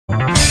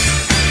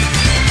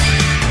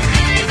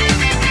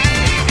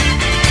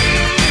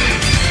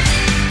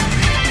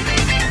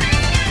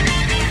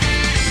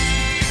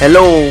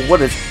Hello,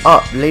 what is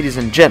up, ladies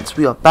and gents?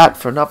 We are back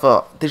for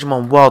another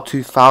Digimon World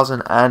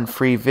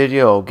 2003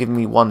 video. Give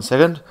me 1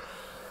 second.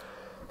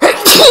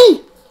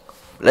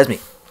 Let me.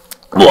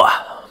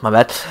 My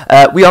bad.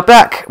 We are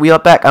back,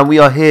 and we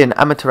are here in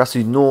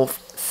Amaterasu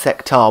North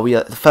Sector.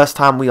 The first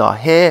time we are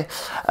here.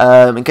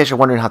 In case you're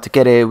wondering how to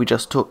get here, we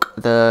just took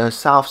the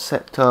South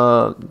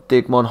Sector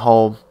Digimon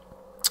hole.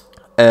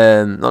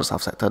 Not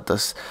South Sector,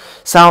 the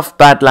South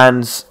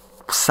Badlands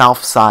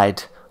South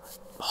Side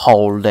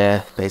hole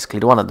there, basically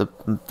the one at the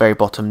very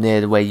bottom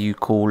near the way you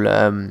call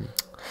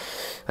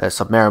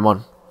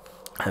Submerimon,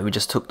 and we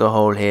just took the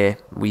hole here.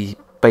 We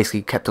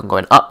basically kept on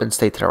going up and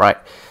stayed to the right,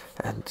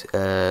 and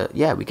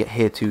yeah, we get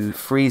here to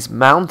Freeze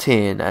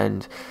Mountain.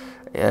 And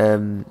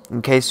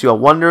in case you are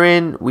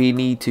wondering, we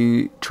need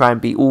to try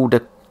and beat all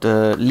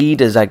the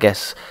leaders, I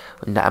guess,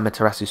 in the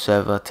Amaterasu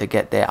server to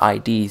get their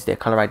IDs, their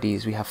color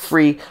IDs. We have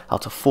 3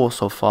 out of 4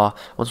 so far.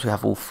 Once we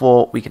have all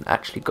 4, we can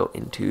actually go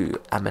into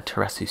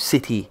Amaterasu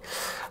City.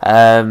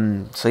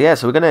 So yeah,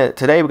 so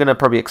today we're gonna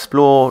probably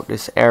explore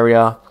this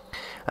area,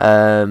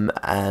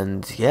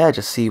 and yeah,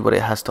 just see what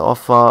it has to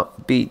offer,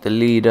 beat the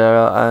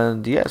leader,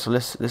 and yeah. So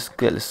let's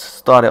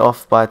start it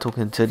off by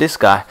talking to this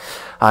guy.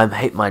 I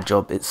hate my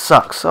job, it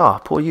sucks.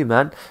 Oh, poor you,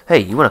 man. Hey,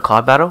 you want a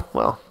card battle?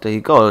 Well, there you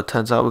go. It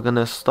turns out we're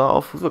gonna start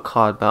off with a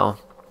card battle.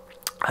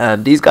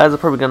 These guys are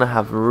probably going to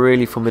have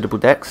really formidable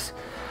decks,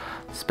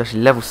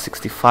 especially level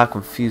 65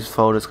 confused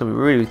folder. It's going to be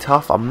really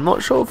tough. I'm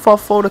not sure if our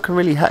folder can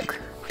really hack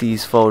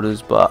these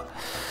folders, but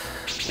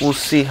we'll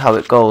see how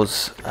it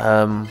goes.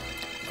 I'm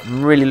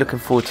really looking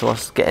forward to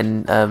us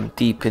getting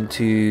deep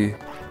into...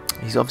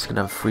 He's obviously going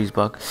to have a freeze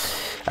bug.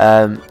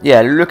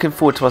 Yeah, looking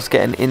forward to us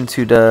getting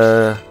into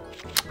the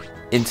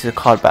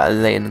card battle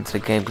later into the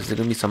game, because there's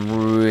going to be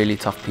some really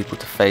tough people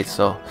to face.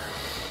 So,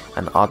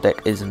 and our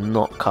deck is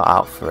not cut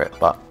out for it,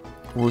 but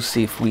we'll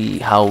see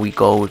how we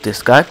go with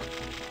this guy.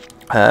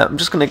 I'm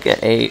just going to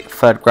get a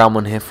third ground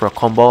one here for a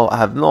combo. I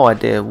have no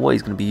idea what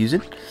he's going to be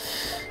using.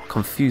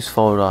 Confused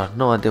folder,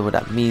 no idea what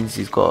that means.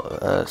 He's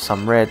got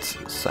some reds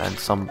and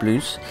some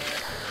blues.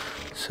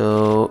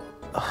 So,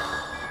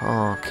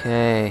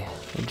 okay,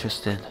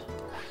 interesting.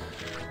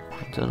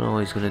 I don't know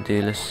what he's going to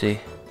do. Let's see.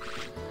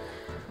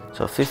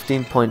 So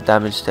 15-point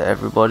damage to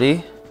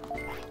everybody.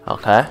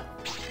 Okay,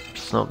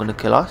 it's not going to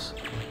kill us.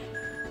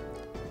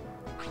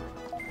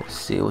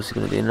 See what's he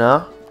gonna do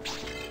now.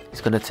 He's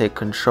gonna take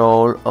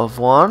control of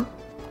one.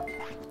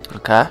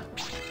 Okay,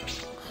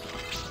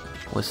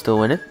 we're still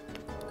winning.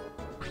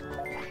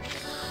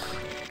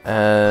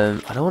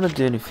 I don't want to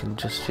do anything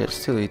just yet.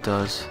 Still, he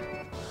does.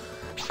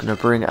 Gonna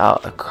bring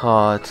out a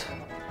card.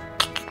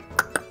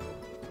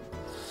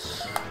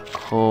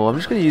 Cool. I'm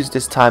just gonna use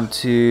this time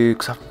to,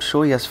 because I'm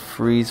sure he has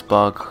freeze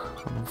bug.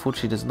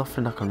 Unfortunately, there's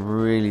nothing I can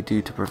really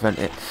do to prevent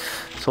it.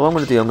 So what I'm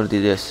gonna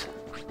do this.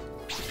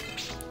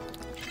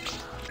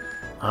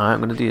 Alright, I'm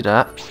going to do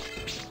that.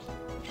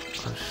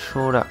 I'm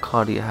sure that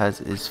card he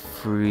has is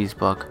freeze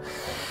bug.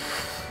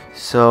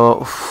 So,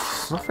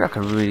 nothing I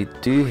can really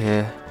do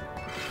here.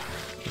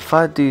 If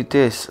I do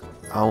this,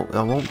 I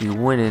won't be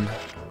winning.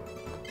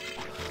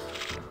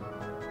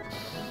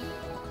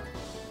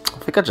 I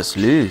think I just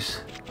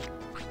lose.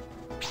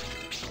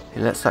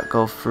 He lets that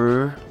go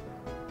through.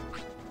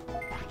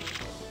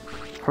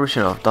 Probably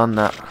shouldn't have done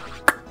that.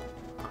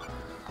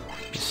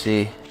 You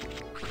see.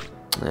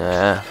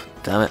 Yeah,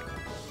 damn it.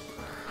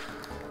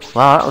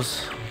 Wow,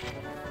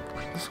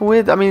 that's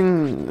weird. I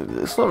mean,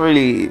 it's not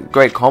really a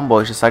great combo.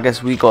 It's just, I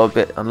guess we got a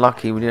bit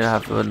unlucky. We didn't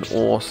have an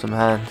awesome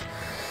hand.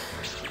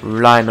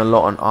 Relying a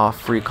lot on our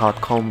 3-card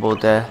combo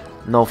there.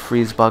 No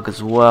freeze bug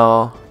as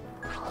well.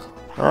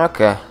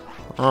 Okay.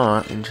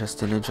 Alright,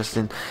 interesting. You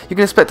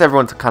can expect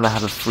everyone to kind of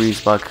have a freeze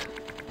bug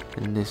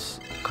in this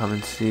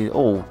coming season.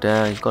 Oh,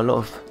 damn, he's got a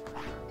lot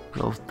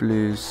of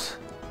blues.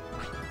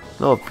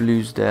 A lot of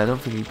blues there. I don't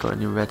think he's got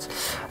any reds.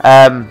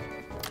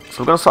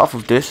 So we're going to start off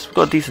with this. We've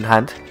got a decent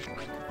hand.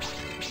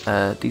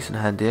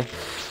 Here.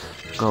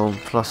 Go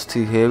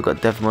 +2 here. We've got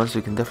Devmon, so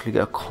we can definitely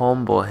get a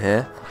combo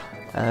here.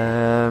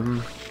 I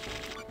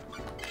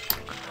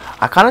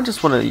kind of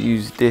just want to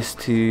use this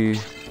to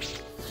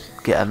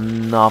get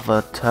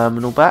another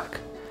terminal back.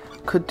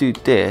 Could do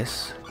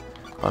this.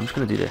 But I'm just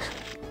going to do this.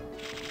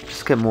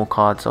 Just get more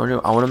cards. I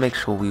want to make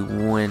sure we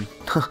win.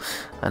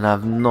 And I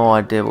have no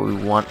idea what we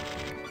want.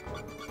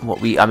 What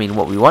we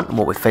want and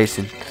what we're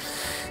facing.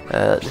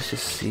 Let's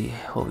just see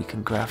what we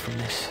can grab from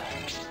this.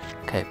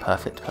 Okay,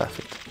 perfect.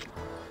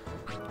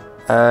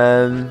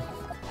 I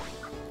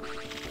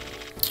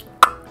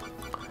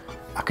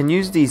can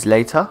use these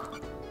later,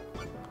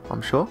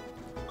 I'm sure,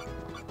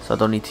 so I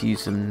don't need to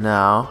use them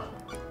now.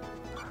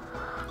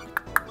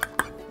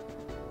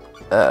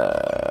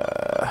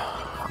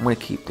 I'm gonna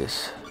keep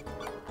this.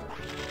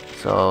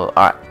 So,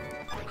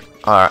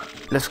 alright,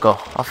 let's go.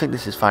 I think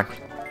this is fine.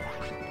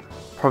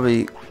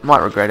 Probably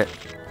might regret it.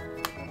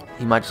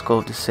 He might just go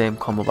with the same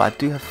combo, but I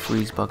do have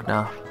freeze bug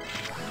now,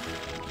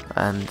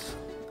 and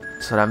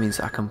so that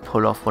means I can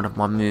pull off one of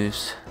my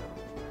moves.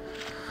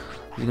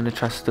 He's gonna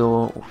try to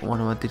steal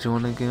one of my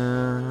Digimon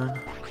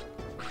again.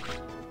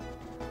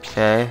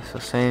 Okay, so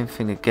same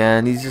thing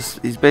again.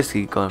 He's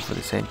basically going for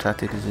the same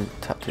tactic, isn't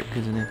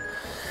he?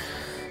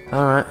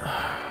 Alright.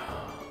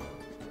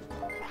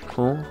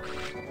 Cool.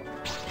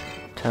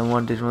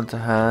 10-1 Digimon to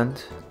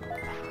hand.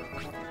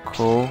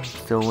 Cool,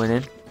 still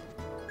winning.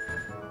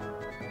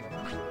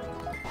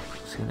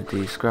 What's he gonna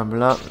do?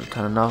 Scramble up,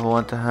 turn another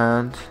one to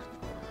hand.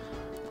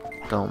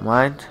 Don't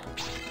mind.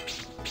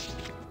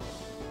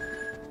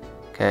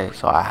 Okay,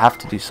 so I have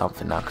to do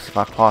something now, because if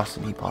I pass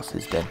and he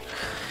passes, then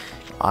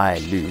I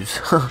lose.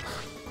 So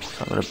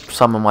I'm gonna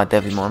summon my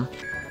Digimon.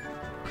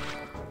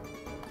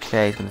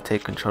 Okay, he's gonna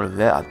take control of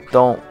it. I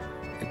don't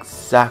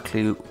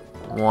exactly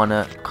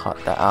wanna cut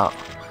that out,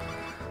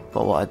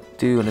 but what I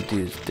do wanna do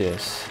is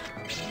this.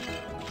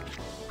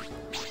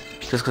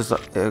 Just because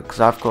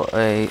I've got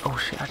a... Oh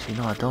shit, actually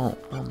no I don't.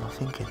 What am I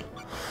thinking?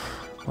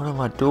 What am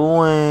I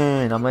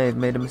doing? I may have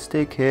made a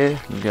mistake here.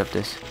 Let me grab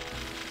this.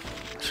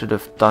 I should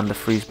have done the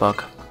freeze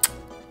bug.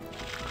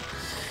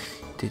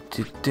 I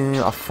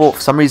thought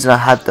for some reason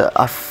I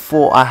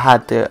thought I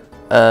had the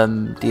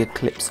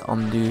eclipse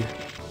undo,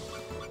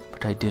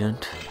 but I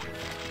didn't.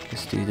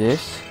 Let's do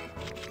this.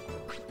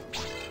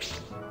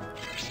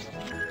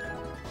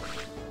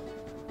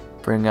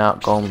 Bring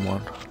out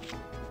Goemon.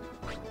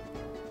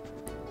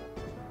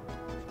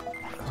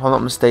 If I'm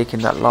not mistaken,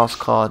 that last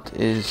card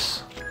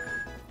is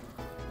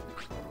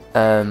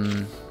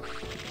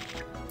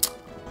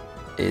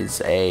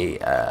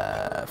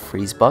a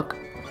freeze bug.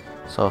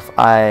 So if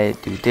I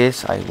do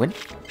this, I win.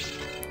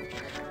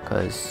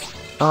 Because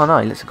oh no,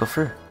 he lets it go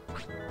through.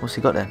 What's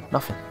he got then?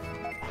 Nothing.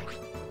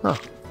 Oh,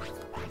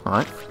 all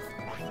right.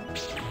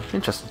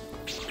 Interesting.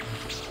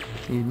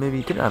 Maybe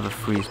he didn't have a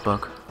freeze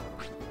bug.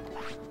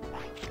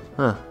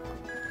 Huh.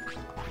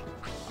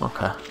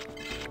 Okay.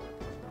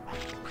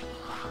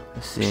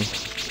 Let's see.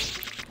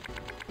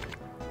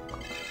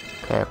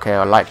 Okay,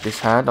 I like this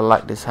hand.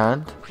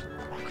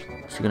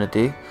 What's he gonna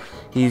do?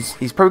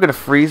 He's probably gonna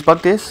freeze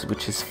bug this,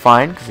 which is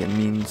fine because it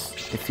means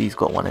if he's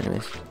got one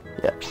anyways.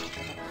 Yeah.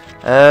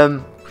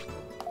 I'm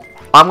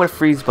gonna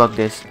freeze bug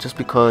this just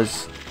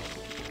because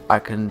I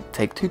can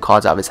take 2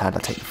 cards out of his hand. I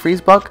take the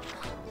freeze bug,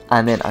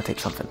 and then I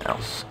take something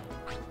else,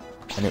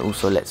 and it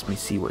also lets me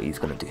see what he's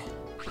gonna do.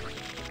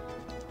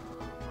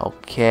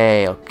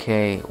 Okay.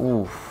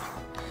 Ooh,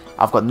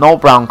 I've got no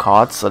brown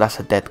cards, so that's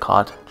a dead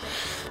card.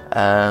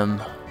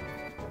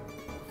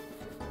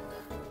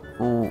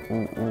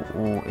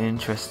 Ooh,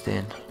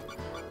 interesting.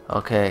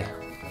 Okay.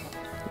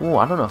 Ooh,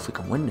 I don't know if we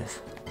can win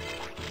this.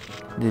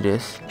 Do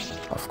this.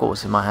 I forgot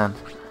what's in my hand.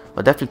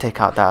 But definitely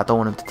take out that. I don't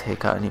want him to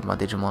take out any of my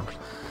Digimon.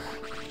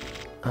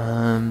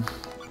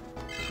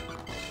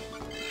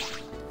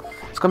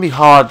 It's gonna be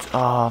hard.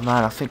 Oh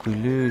man, I think we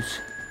lose.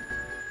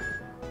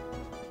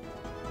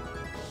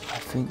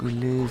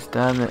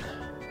 Damn it.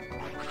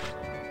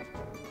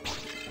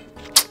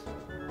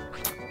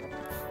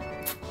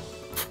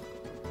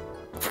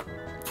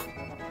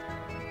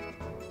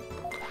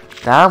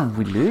 Damn,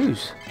 we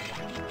lose.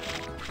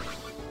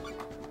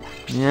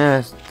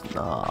 Yes.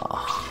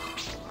 Oh.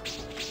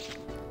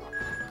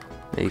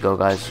 There you go,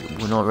 guys.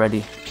 We're not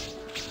ready.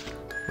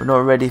 We're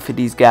not ready for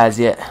these guys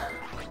yet.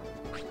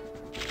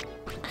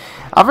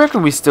 I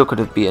reckon we still could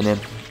have beaten him,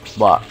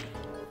 but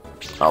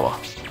oh well.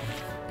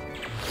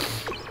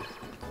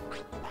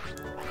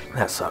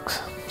 That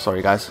sucks.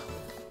 Sorry, guys.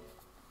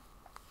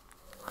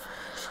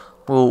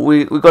 Well,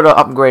 we got to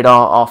upgrade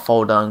our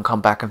folder and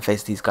come back and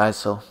face these guys,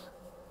 so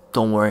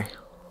don't worry.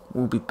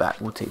 We'll be back.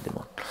 We'll take them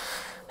on.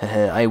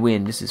 I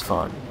win. This is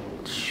fun.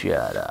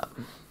 Shut up.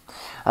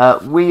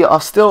 We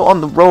are still on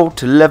the road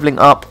to leveling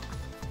up.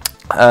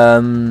 I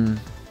don't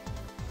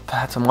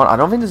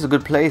think this is a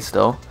good place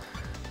though,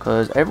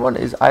 because everyone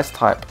is ice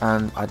type,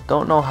 and I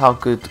don't know how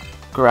good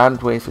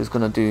Grand Wave is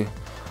gonna do.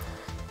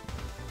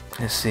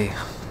 Let's see.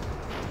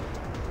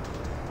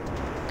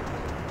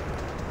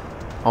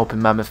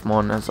 Open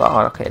Mammothmon as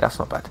okay, that's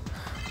not bad.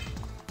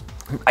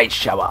 Ice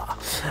shower.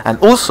 And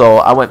also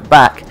I went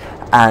back,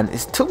 and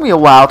it took me a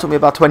while, took me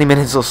about 20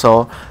 minutes or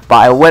so, but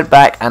I went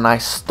back and I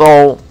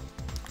stole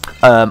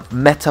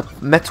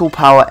Metal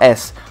Power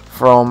S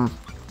from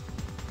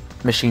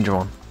Machine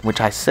Dramon,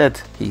 which I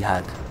said he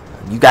had.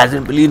 You guys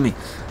didn't believe me.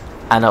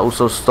 And I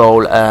also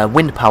stole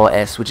Wind Power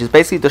S, which is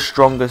basically the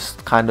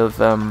strongest kind of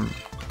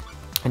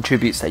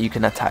attributes that you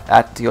can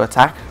add to your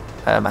attack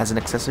as an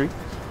accessory.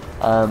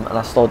 And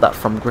I stole that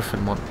from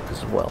Griffinmon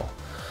as well.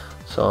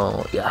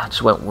 So yeah, I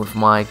just went with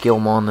my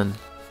Gilmon and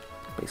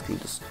basically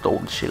just stole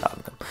the shit out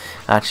of them.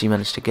 I actually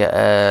managed to get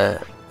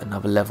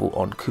another level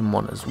on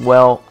Kumon as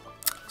well.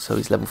 So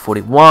he's level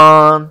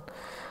 41,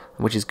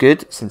 which is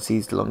good since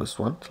he's the longest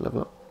one to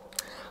level up.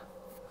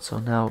 So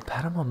now,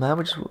 Panama, man,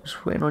 we're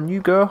just waiting on you,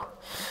 girl.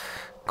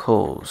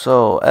 Cool.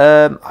 So,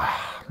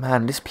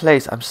 man, this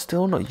place, I'm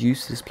still not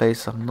used to this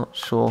place. I'm not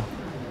sure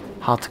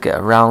how to get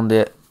around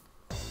it.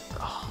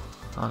 Oh,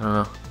 I don't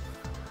know.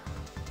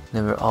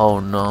 Never. Oh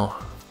no.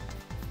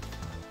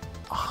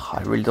 Oh,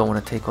 I really don't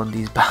want to take on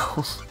these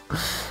battles.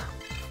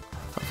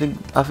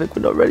 I think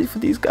we're not ready for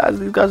these guys.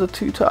 These guys are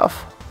too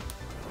tough.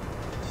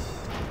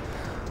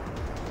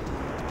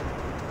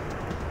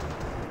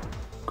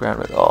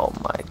 ground. Oh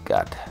my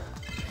god.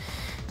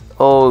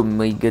 Oh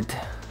my god.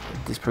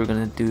 This is probably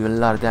gonna do a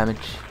lot of damage.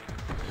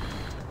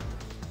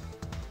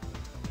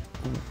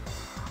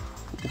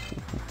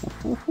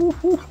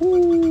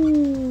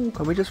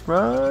 Can we just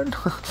run?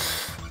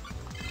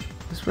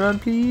 Just run,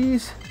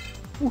 please.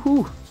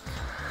 Woohoo!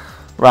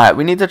 Right,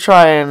 we need to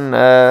try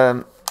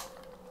and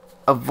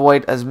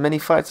avoid as many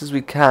fights as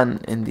we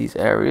can in these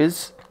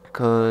areas,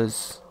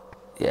 because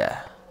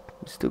yeah,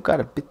 we still got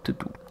a bit to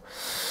do.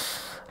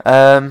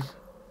 How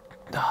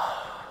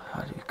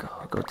do we go?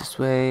 Go this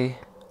way.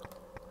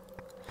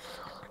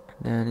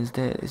 Then is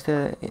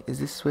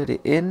this where the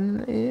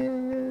inn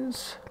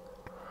is?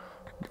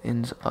 The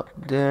inn's up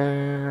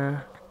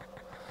there.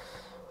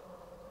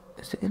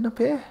 Is the inn up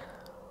here?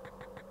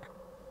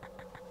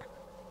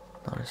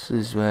 No, this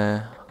is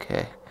where.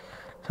 Okay,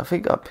 so I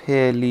think up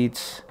here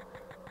leads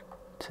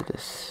to the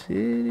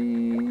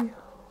city.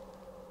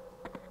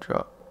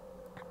 Drop.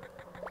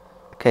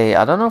 Okay,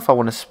 I don't know if I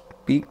want to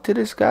speak to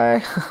this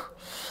guy.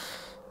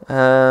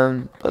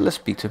 But let's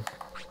speak to him.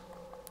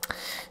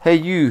 Hey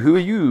you, who are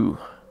you?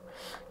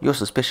 You're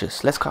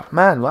suspicious. Let's carve.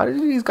 Man, why do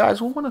these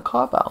guys all want a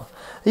card battle?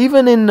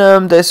 Even in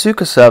the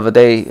Asuka server,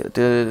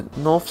 the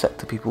North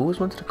Sector people always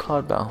wanted a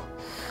card battle.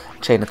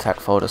 Chain attack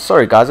folder.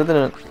 Sorry guys, I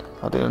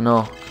didn't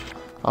know.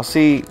 I'll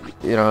see,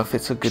 you know, if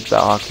it's a good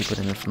battle, I'll keep it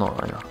in. If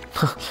not, I know.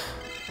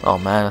 Oh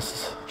man,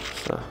 that's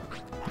not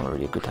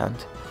really a good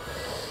hand.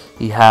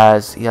 He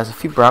has a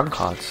few brown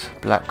cards,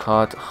 black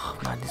cards. Oh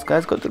man, this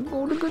guy's got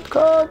all the good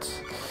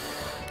cards.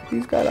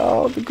 He's got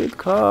all the good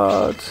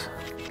cards.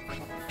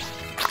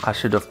 I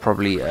should have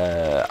probably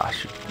I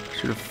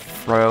should have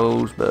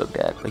froze-bugged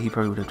that, but he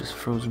probably would have just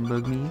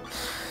frozen-bugged me.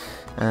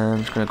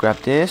 I'm just gonna grab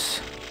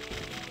this.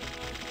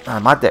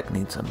 My deck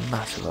needs a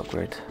massive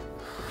upgrade.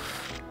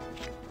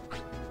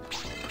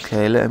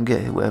 Okay, let him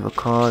get whatever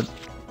card.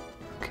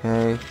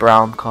 Okay,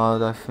 brown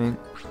card I think.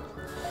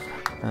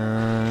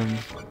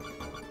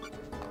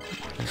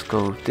 Let's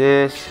go with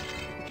this.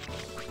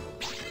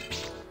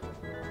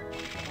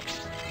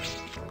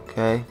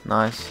 Okay,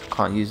 nice.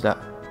 Can't use that.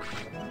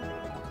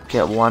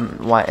 Get one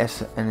white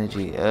S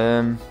energy.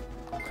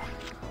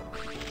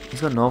 He's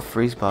got no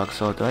freeze bug,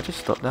 so do I just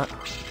stop that?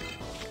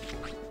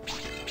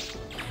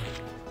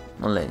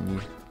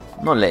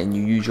 Not letting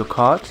you use your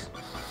cards.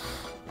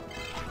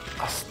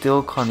 I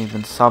still can't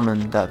even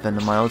summon that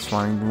Venomiotes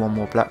one. I need one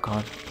more black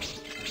card.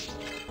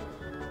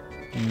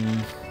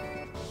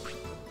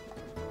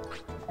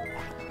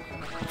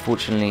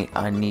 Unfortunately,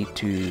 I need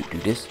to do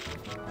this.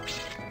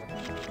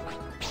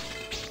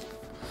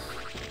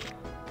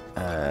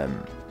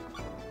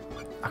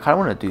 I kind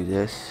of want to do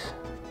this,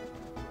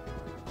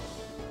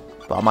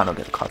 but I might not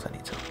get the cards I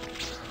need to.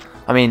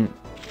 I mean,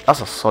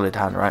 that's a solid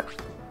hand, right?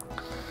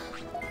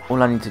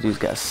 All I need to do is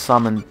get a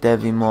summon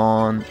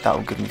Digimon. That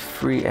will give me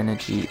free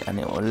energy, and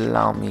it will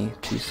allow me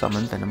to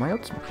summon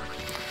Venomiotes.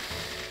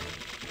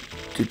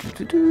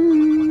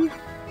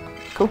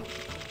 Cool.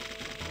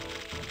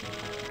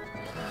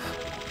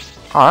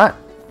 Alright.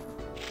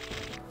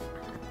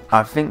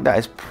 I think that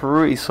is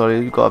pretty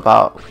solid. We've got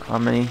about, how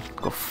many? We've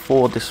got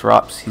 4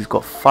 disrupts. He's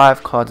got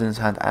 5 cards in his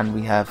hand, and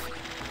we have,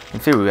 in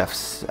theory, we have,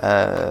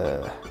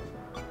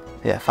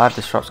 yeah, 5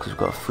 disrupts because we've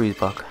got a freeze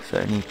bug. So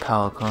I need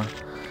power card.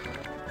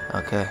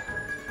 Okay.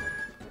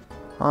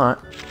 Alright.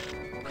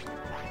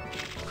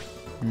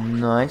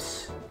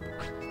 Nice.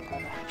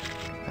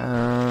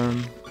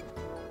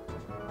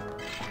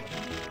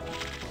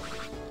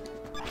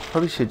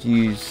 Probably should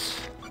use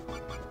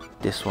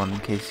this one in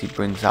case he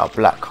brings out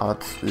black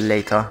cards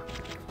later.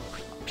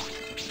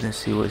 Let's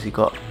see what he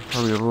got.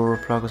 Probably Aurora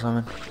Plug or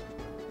something.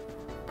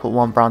 Put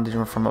 1 brown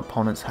Digimon from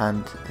opponent's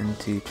hand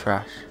into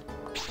trash.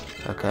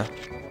 Okay.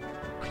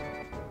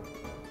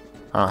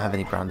 I don't have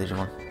any brown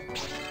Digimon.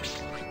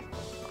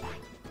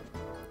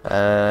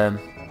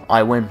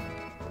 I win.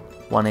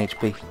 1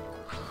 HP.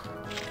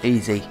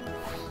 Easy.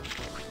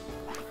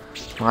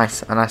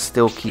 Nice, and I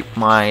still keep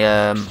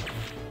my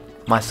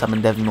my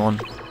summon Digimon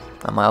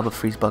and my other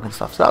freeze bug and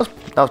stuff. So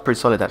that was pretty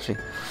solid actually.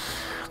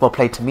 Well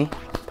played to me.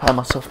 Pat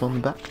myself on the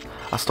back.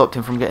 I stopped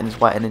him from getting his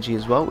white energy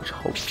as well, which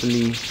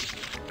hopefully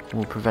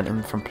will prevent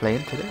him from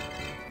playing today.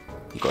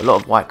 He got a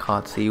lot of white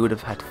cards, so he would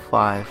have had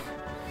 5.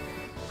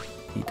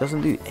 He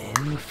doesn't do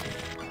anything.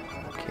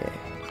 Okay.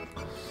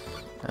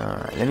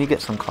 Alright, let me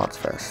get some cards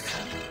first.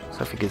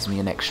 So if it gives me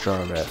an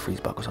extra freeze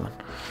bug or something.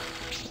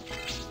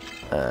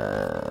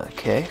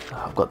 Okay,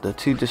 I've got the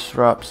 2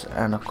 disrupts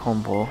and a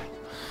combo.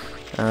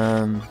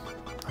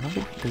 I don't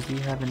think, does he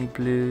have any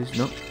blues?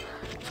 Nope.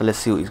 So let's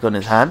see what he's got in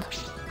his hand.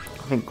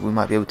 I think we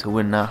might be able to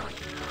win now.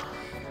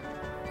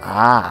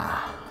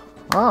 Ah.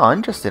 Oh,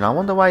 interesting. I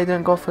wonder why he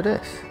didn't go for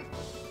this.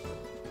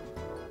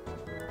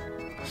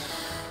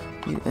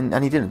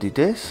 And he didn't do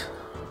this.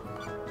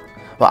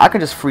 Well, I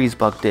can just freeze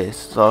bug this.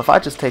 So if I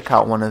just take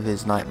out one of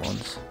his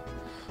Nightmons,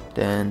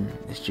 then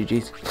it's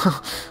GG's.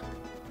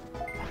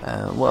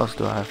 What else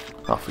do I have?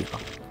 Oh, freeze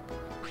bug.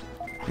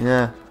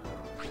 Yeah.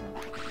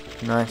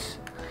 Nice.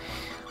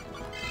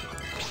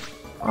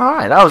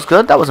 Alright, that was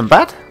good. That wasn't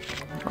bad.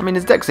 I mean,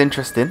 his deck's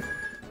interesting,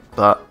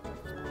 but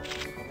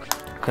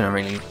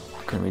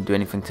couldn't really do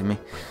anything to me.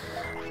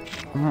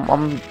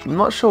 I'm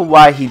not sure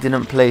why he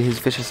didn't play his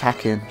vicious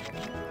hacking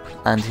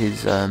and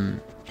his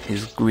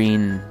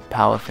green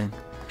power thing.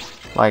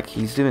 Like,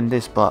 he's doing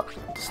this, but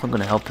it's not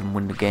gonna help him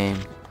win the game.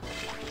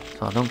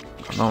 So I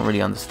don't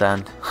really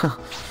understand.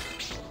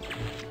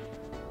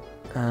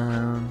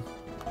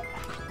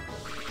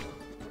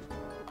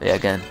 Yeah,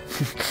 again.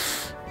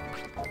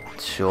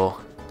 Sure.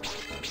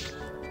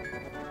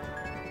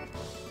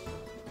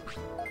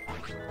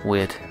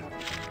 Weird.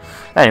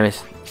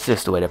 Anyways, it's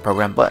just the way they're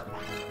programmed, but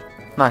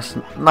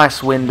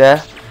nice win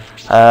there.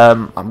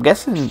 I'm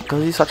guessing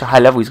because he's such a high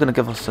level, he's gonna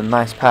give us a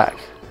nice pack.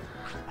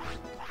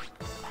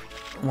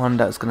 One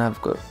that's gonna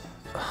have got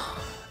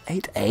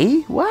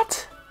 8A?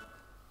 What?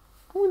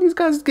 What are these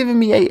guys giving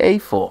me 8A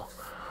for?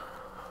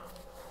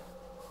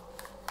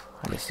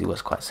 Let's see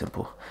what's quite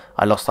simple.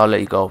 I lost, I'll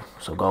let you go,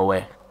 so go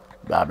away.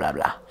 Blah blah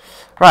blah.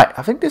 Right,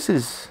 I think this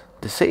is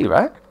the city,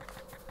 right?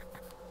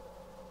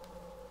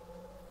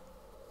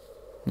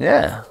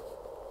 Yeah.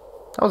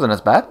 That wasn't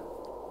as bad.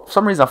 For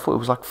some reason I thought it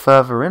was like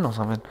further in or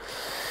something.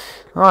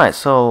 Alright,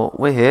 so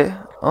we're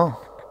here. Oh.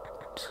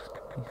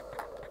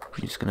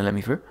 You're just gonna let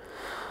me through?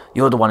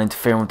 You're the one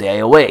interfering with the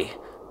AOA.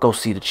 Go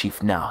see the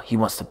chief now. He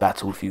wants to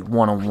battle with you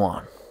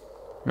one-on-one.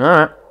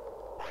 Alright.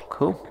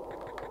 Cool.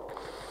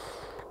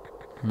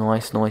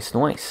 Nice.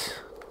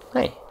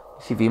 Hey,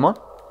 you see Vmon?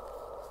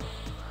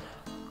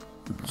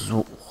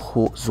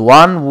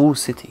 Xuanwu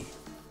City.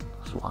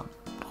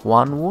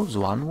 Xuanwu?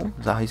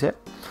 Is that how you say it?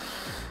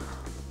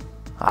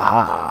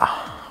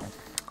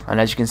 And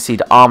as you can see,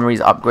 the armory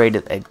is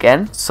upgraded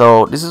again.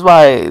 So this is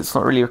why it's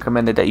not really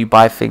recommended that you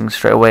buy things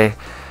straight away,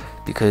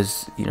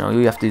 because you know, all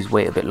you have to do is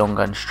wait a bit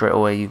longer, and straight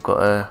away you've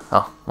got a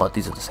oh well,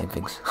 these are the same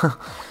things.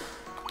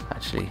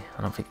 Actually,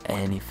 I don't think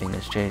anything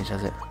has changed,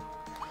 has it?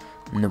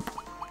 Nope.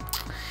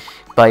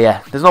 But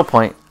yeah, there's no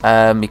point,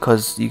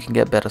 because you can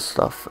get better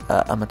stuff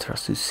at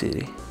Amaterasu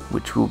City,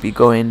 which will be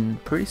going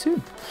pretty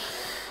soon.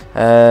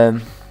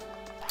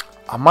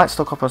 I might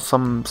stock up on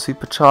some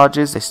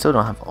supercharges. They still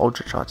don't have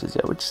ultra charges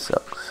yet, which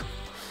sucks.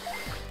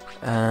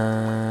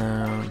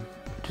 I'll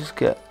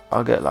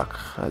get like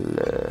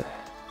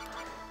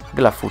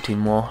 14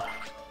 more.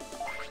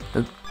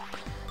 Oop.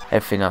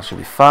 Everything else should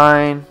be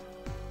fine.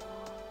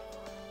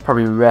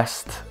 Probably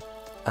rest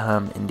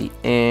in the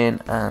inn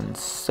and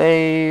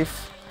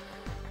save.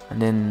 And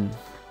then,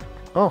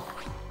 oh,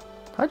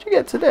 how'd you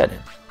get to there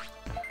then?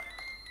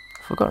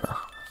 Forgot now.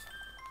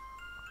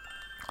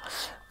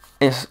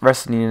 It's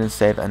rest in the inn and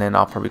save, and then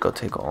I'll probably go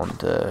take on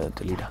the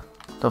leader.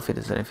 Don't think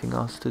there's anything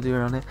else to do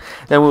around here.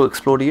 Then we'll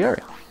explore the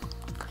area.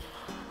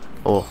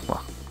 Or,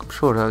 well, I'm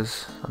sure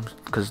those,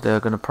 because they're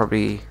gonna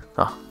probably.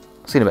 Oh,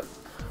 see in a bit.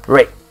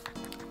 Right.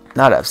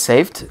 Now that I've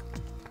saved,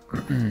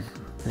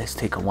 let's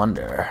take a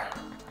wander.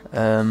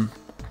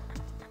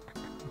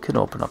 Can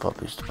open up our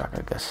booster pack,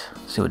 I guess.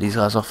 See what these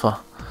guys offer.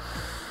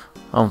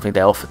 I don't think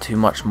they offer too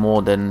much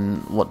more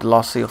than what the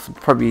last city offered.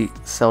 Probably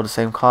sell the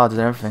same cards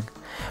and everything.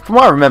 From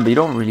what I remember, you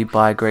don't really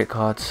buy great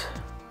cards.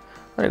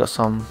 They got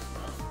some.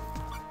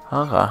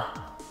 Okay.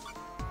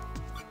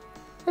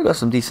 They got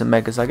some decent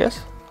megas, I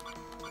guess.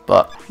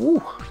 But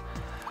ooh,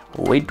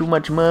 way too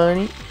much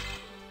money.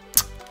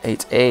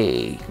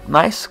 8A,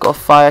 nice. Got a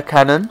fire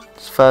cannon.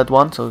 It's third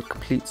one, so it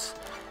completes.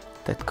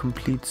 That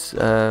completes,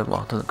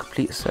 well, it doesn't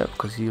complete a set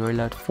because you already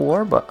had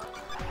 4, but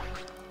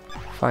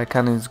fire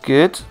cannon is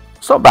good.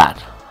 It's not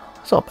bad.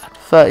 It's not bad.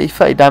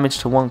 30 damage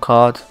to 1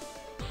 card.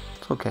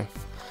 It's okay.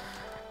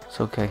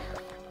 It's okay.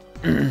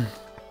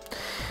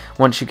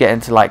 Once you get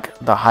into like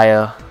the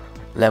higher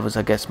levels,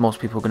 I guess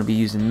most people are going to be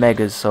using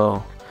megas,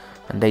 so,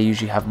 and they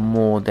usually have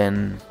more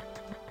than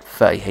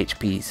 30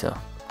 HP, so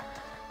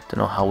don't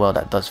know how well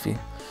that does for you.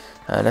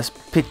 That's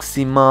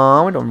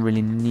Piximon. We don't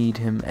really need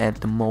him at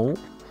the moment.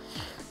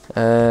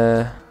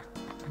 Where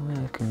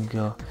can we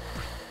go?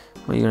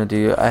 What are you gonna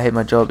do? I hate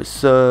my job, it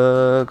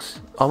sucks.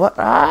 Oh, what?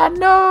 Ah,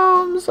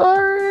 no, I'm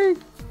sorry.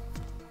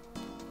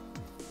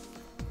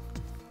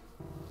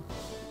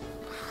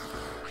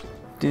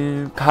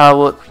 Dude,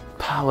 power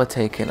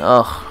taking.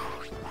 Ugh.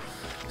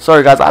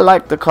 Sorry guys, I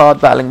like the card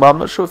battling, but I'm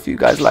not sure if you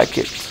guys like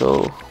it,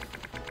 so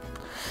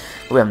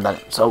we haven't done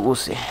it, so we'll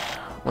see.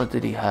 What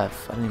did he have?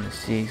 I didn't even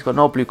see. He's got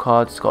no blue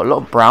cards. He's got a lot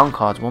of brown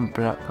cards. 1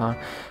 black card.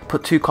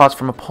 Put 2 cards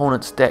from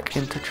opponent's deck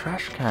into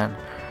trash can.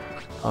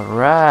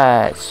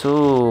 Alright,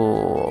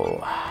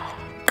 so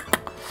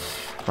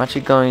I'm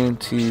actually going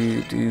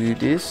to do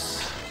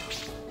this.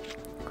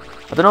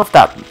 I don't know if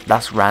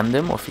that's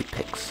random or if he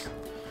picks.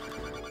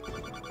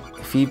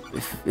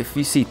 If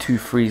you see 2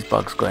 freeze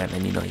bugs going,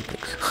 then you know he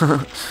picks.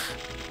 Alright,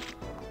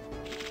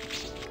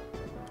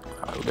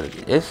 we're gonna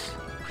do this.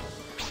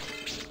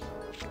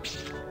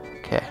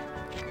 Okay.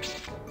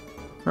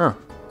 Oh,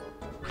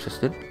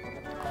 interesting.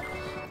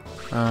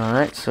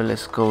 Alright, so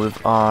let's go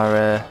with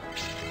our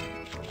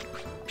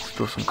let's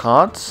draw some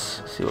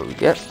cards, see what we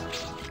get.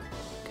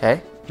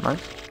 Okay,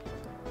 nice.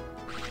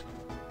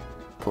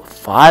 Put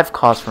 5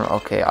 cards from.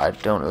 Okay, I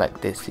don't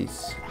like this.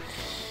 He's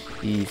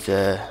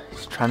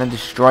trying to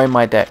destroy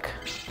my deck.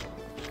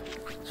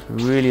 It's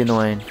really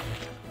annoying.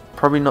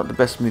 probably not the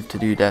best move to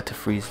do there to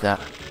freeze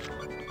that,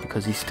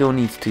 because he still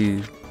needs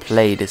to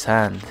play this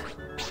hand,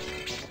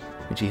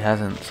 which he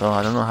hasn't, so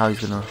I don't know how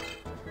he's gonna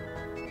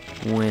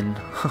win.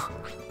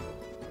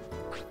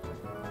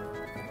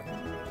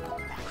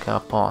 Okay, I'll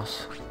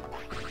pass.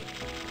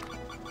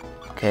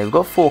 Okay, we've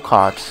got 4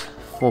 cards,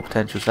 4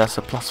 potentials. That's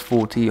a plus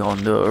 40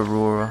 on the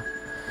Aurora.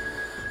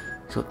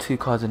 He's got 2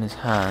 cards in his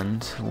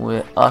hand.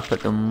 We're up at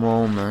the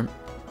moment.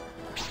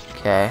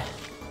 Okay.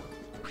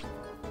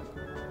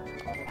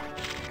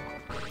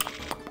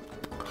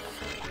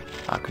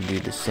 I can do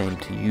the same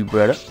to you,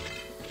 brother.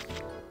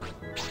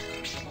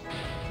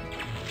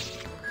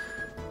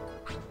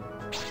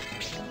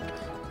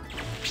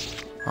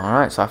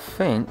 Alright, so I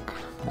think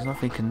there's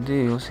nothing he can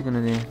do. What's he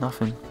gonna do?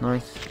 Nothing.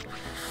 Nice.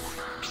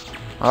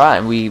 Alright,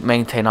 and we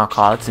maintain our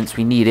card since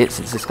we need it,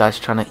 since this guy's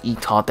trying to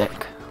eat our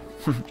deck.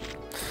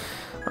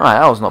 Alright,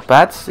 that was not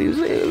bad.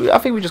 I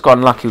think we just got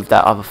unlucky with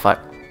that other fight.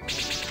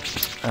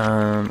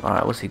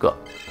 Alright, what's he got?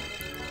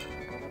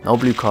 No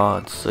blue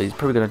cards, so he's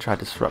probably going to try to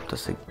disrupt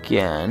us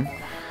again.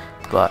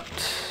 But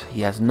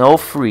he has no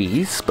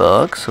freeze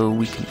bug, so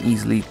we can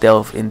easily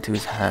delve into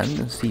his hand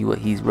and see what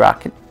he's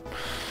rocking.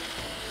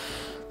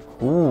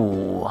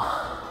 Ooh.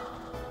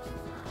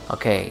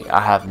 Okay,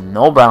 I have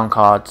no brown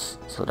cards,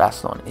 so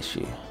that's not an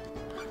issue.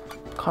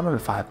 Can't remember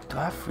if I have. Do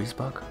I have freeze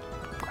bug?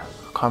 I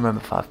can't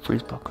remember if I have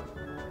freeze bug.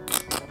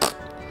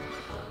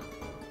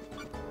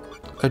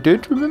 I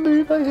don't remember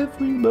if I have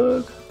freeze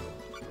bug.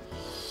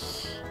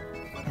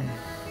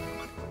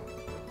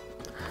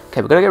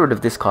 Okay, we're gonna get rid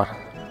of this card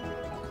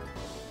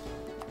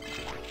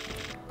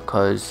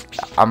because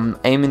I'm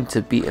aiming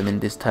to beat him in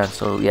this turn.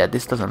 So yeah,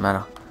 this doesn't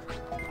matter.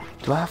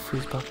 Do I have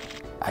freeze bug?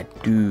 I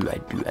do.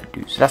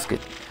 So that's good.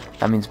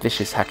 That means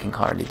vicious hacking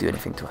can't really do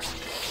anything to us.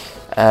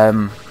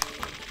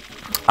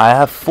 I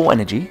have 4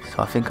 energy,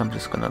 so I think I'm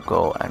just gonna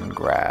go and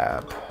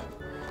grab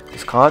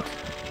this card.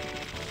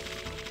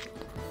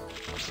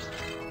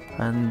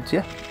 And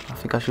yeah, I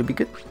think I should be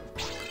good.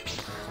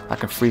 I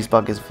can freeze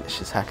bug his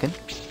vicious hacking.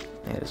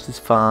 Yeah, this is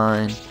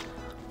fine.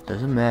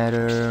 Doesn't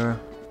matter.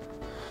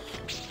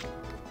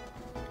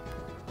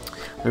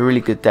 A really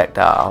good deck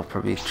that I'll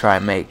probably try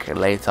and make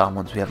later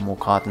once we have more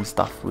cards and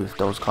stuff with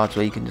those cards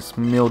where you can just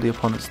mill the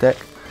opponent's deck.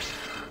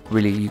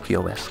 Really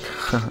Yu-Gi-Oh-esque.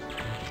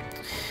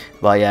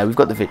 But yeah, we've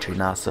got the victory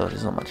now, so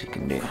there's not much you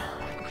can do.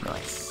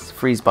 Nice.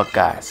 Freeze bug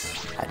guys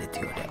added to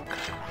your deck.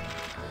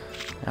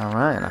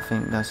 Alright, and I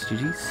think that's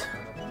GG's.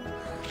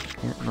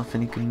 Yeah,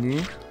 nothing he can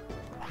do.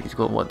 He's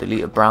got what,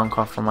 delete a brown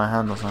card from my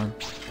hand or something.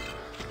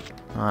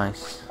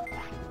 Nice.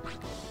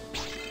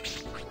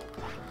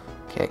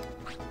 Okay.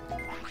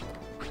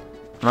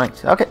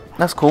 Right, okay,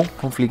 that's cool.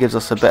 Hopefully gives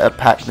us a better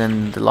pack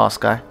than the last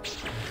guy.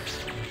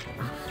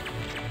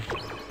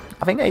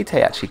 I think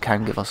 8A actually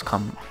can give us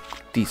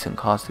decent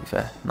cards, to be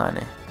fair.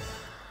 9A.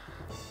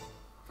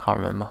 Can't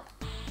remember.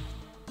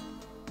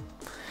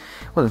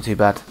 Wasn't too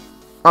bad.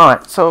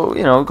 Alright, so,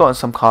 you know, we've gotten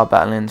some card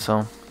battling,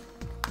 so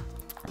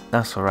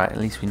that's alright. At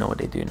least we know what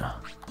they do now.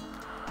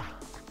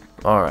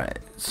 Alright,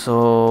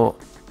 so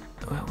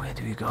where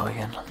do we go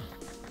again?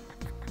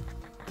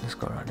 Let's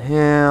go around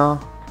here.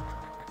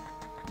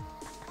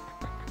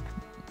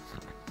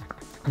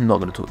 I'm not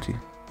going to talk to you.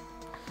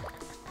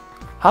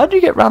 How did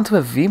you get round to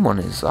where Vmon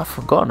is? I've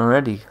forgotten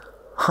already.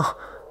 Oh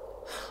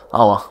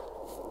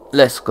well.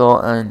 Let's go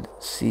and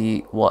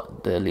see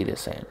what the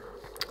leader's saying.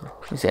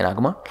 What are you saying,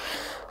 Agumon?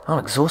 I'm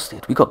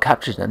exhausted. We got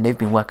captured and they've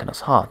been working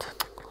us hard.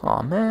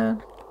 Oh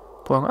man.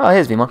 Oh,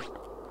 here's Vmon.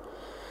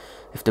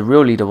 If the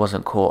real leader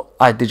wasn't caught,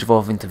 I'd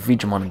digivolve into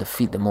Digimon and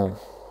defeat them all.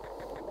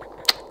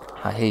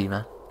 I hear you,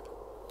 man.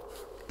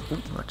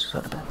 Ooh, I just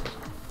heard a bit.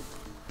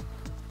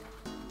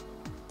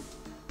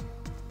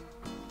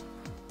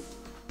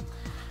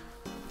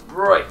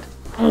 Right.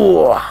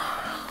 Whoa.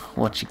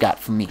 What you got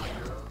for me?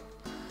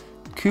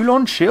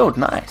 Kulon shield,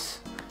 nice.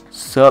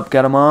 Sup,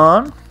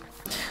 Gatamon?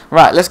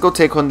 Right, let's go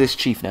take on this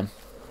chief then.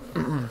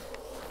 We're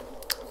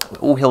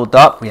all healed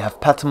up. We have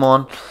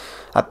Patamon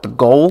at the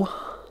goal.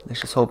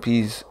 Let's just hope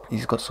he's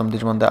got some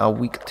Digimon that are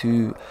weak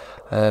to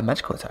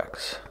magical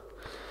attacks.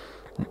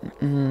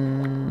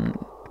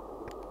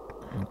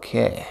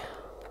 Okay.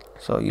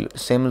 So you look the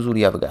same as all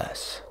the other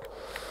guys.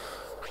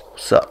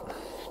 What's up?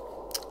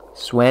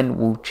 Swen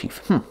Wu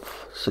Chief.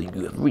 So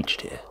you have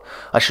reached here.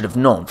 I should have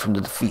known from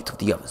the defeat of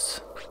the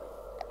others.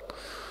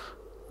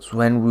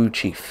 Swen Wu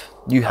Chief,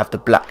 you have the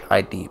black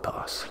ID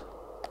pass.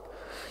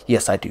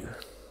 Yes, I do. Do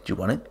you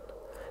want it?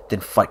 Then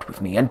fight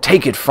with me and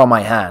take it from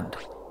my hand.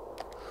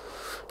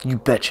 You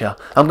betcha.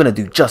 I'm gonna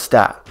do just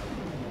that.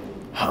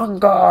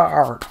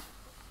 Hunger!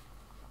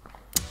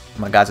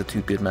 My guys are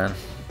too good, man.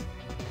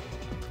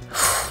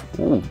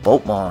 Ooh,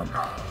 Boltmon.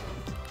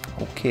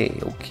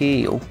 Okay.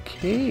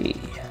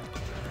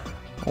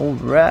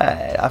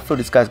 Alright. I feel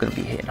this guy's gonna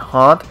be hitting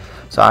hard.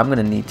 So I'm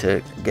gonna need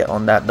to get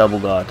on that double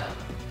guard.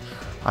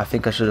 I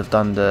think I should have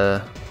done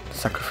the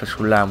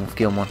sacrificial lamb with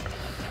Gilmon.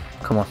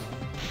 Come on.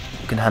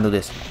 You can handle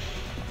this.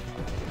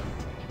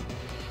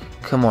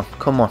 Come on.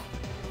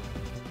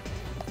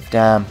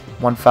 Damn.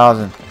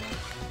 1,000.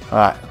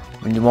 Alright.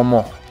 We need one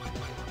more.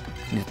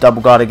 He's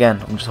double guard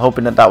again. I'm just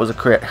hoping that that was a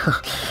crit.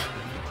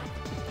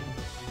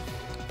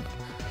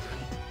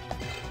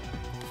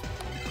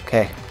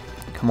 Okay.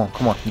 Come on,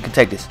 come on. You can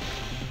take this.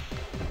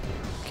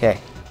 Okay.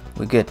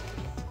 We're good.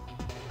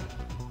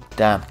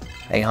 Damn.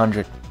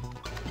 800.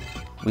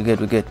 We're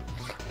good, we're good.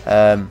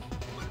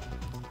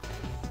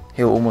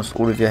 Heal almost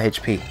all of your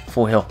HP.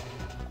 Full heal.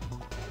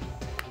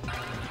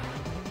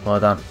 Well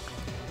done.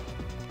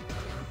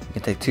 You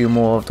can take 2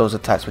 more of those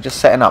attacks. We're just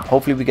setting up.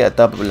 Hopefully we get a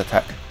double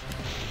attack.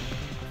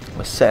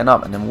 We're setting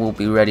up and then we'll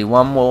be ready.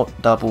 1 more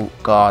double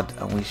guard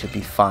and we should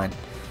be fine.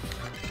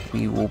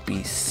 We will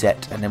be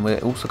set. And then we're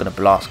also going to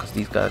blast because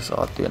these guys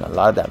are doing a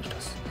lot of damage to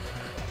us.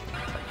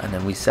 And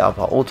then we set up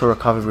our auto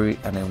recovery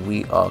and then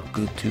we are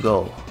good to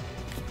go.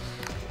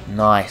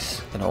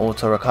 Nice. Gonna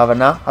auto recover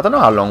now. I don't know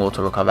how long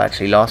auto recover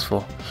actually lasts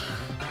for,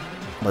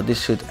 but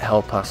this should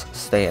help us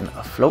stay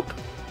afloat.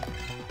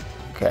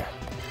 Okay.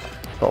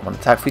 Got 1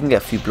 attack. If we can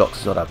get a few blocks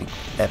as well, that'd be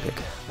epic.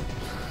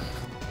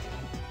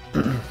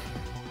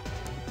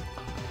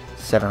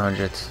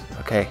 700.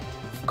 Okay.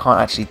 Can't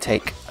actually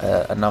take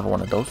another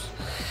one of those.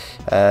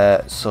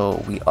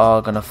 So we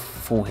are gonna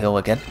full heal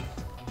again.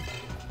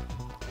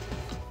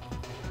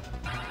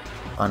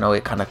 I know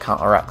it kind of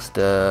counteracts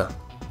the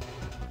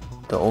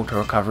auto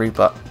recovery,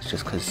 but it's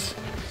just because,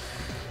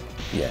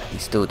 yeah,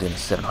 he's still doing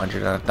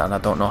 700 and I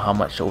don't know how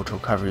much the auto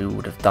recovery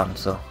would have done.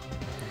 So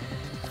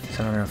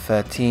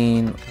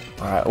 713.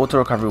 Alright, auto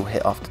recovery will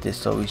hit after this,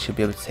 so we should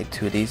be able to take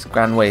 2 of these.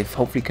 Grand wave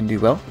hopefully can do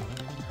well.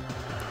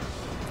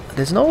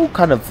 There's no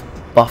kind of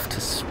buff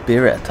to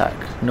spirit attack.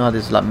 You know how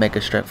there's like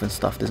mega strength and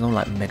stuff, there's no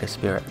like mega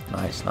spirit.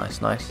 Nice,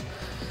 nice, nice.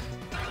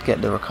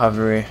 Get the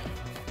recovery.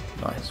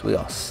 Nice, we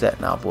are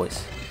set now,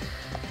 boys.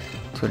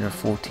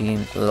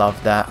 214,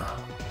 love that.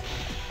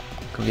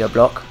 Can we get a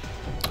block?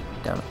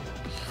 Damn it.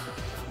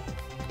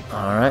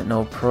 Alright,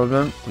 no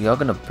problem. We are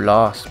going to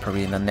blast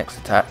probably in the next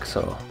attack,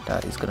 so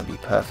that is going to be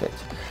perfect.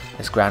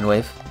 Let's grand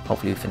wave.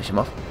 Hopefully we finish him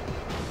off.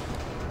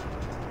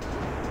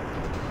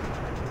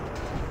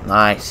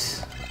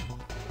 Nice.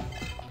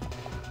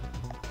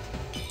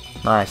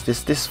 Nice.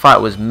 This fight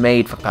was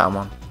made for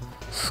Patamon.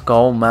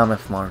 Skull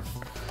Mammothmon.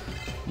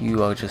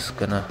 You are just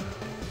gonna...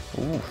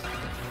 Ooh,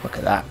 look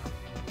at that.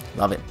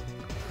 Love it.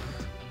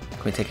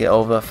 Can we take it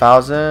over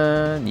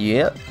 1,000?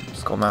 Yep.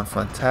 Skull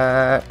Mammothmon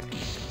attack.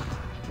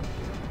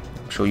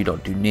 I'm sure you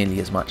don't do nearly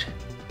as much.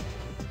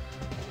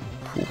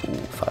 Ooh,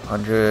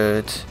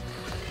 500.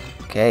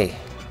 Okay.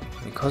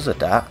 Because of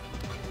that,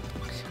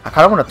 I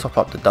kind of want to top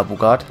up the double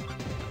guard.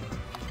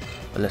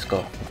 But let's go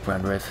with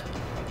Grand Wave.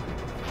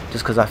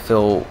 Just because I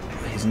feel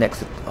his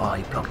next... Oh,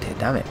 he blocked it.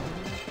 Damn it.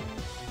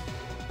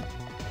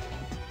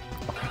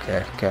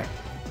 Okay, okay.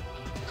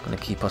 It's going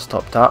to keep us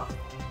topped up.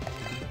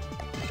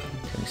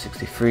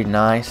 263,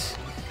 nice.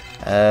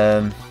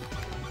 Let's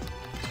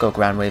go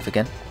Grand Wave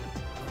again.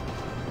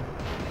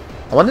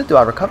 I wonder, do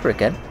I recover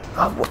again?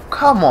 Oh, well,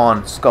 come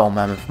on, Skull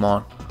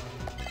Mammothmon.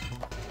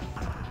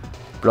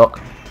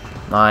 Block.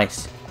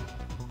 Nice.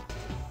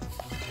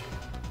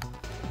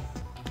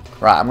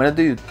 Right, I'm going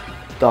to do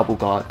double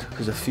guard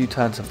because a few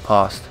turns have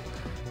passed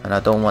and I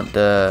don't want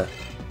the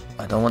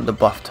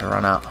buff to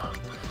run out.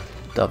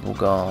 Double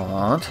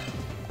guard.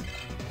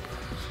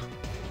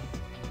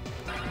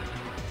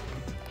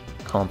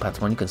 Come on,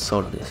 Patamon, you can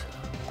solo this.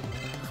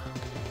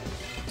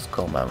 Let's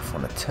go Mammoth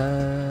on a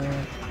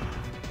turn.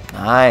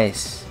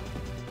 Nice.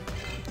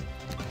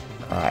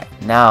 Alright,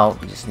 now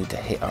we just need to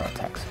hit our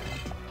attacks.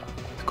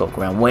 Let's go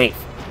Grand Wave.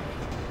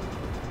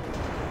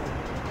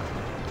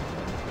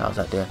 How's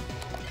that doing?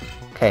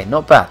 Okay,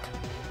 not bad.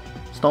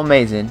 It's not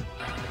amazing,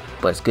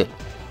 but it's good.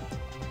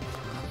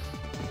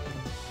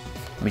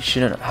 We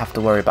shouldn't have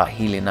to worry about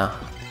healing now.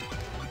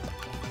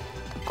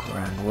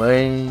 Grand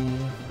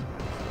Wave.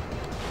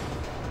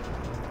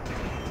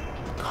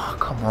 Oh,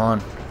 come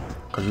on.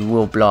 Because we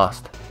will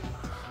blast.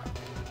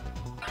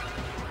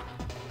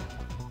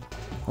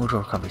 Auto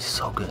recovery is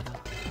so good.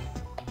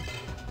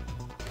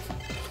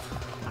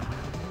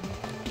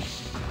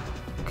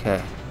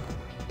 Okay.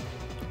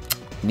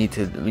 We need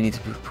to be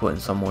putting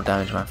some more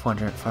damage, man.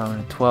 400,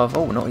 512.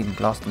 Oh, we're not even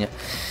blasting yet.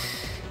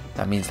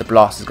 That means the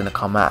blast is going to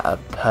come at a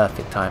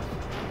perfect time.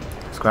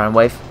 It's Grand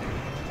Wave.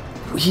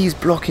 He's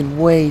blocking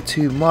way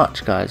too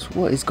much, guys.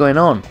 What is going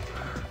on?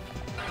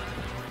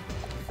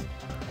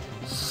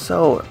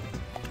 So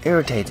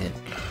irritating.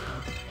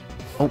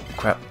 Oh,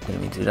 crap.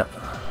 Didn't mean to do that.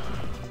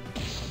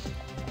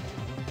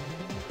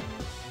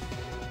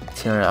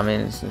 I mean,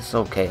 it's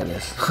okay, I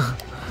guess.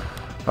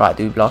 Right,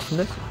 do we blast from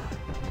this?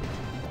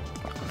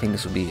 I think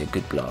this will be a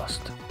good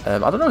blast. I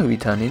don't know who he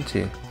turned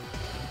into.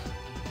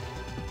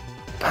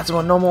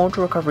 Patamon, no more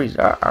auto recoveries.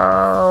 We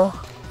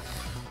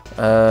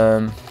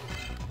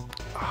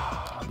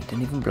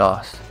didn't even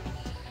blast.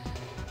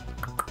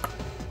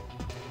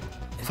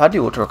 If I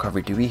do auto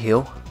recovery, do we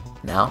heal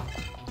now?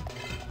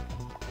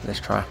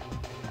 Let's try.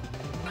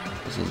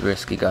 This is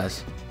risky,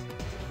 guys.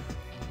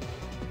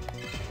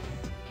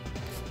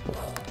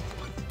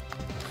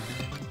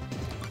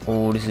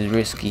 Oh, this is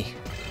risky.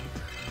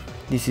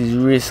 This is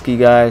risky,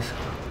 guys.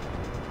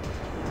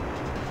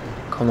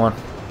 Come on.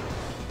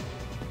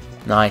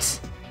 Nice.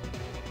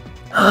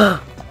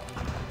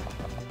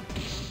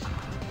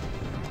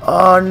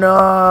 Oh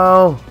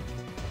no!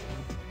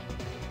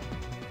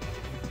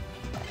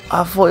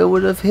 I thought it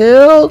would have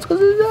healed.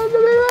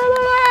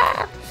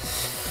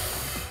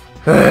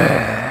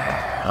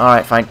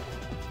 Alright, fine.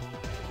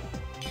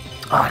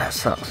 Oh, that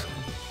sucks.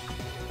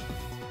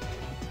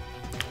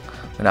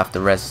 I'm gonna have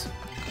to res.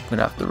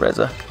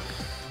 Her.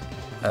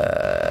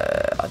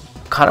 I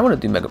kind of want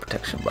to do Mega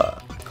Protection,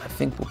 but I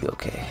think we'll be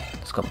okay.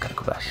 Let's go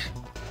Mechanical Bash.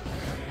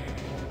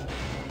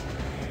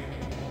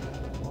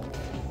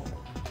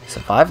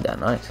 Survived that,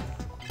 nice.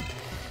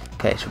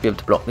 Okay, should be able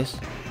to block this.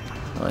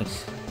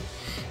 Nice.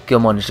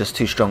 Digimon is just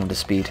too strong with the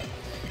speed.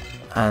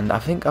 And I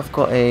think I've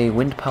got a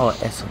Wind Power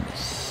S on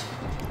this.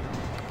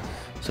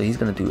 So he's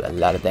going to do a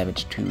lot of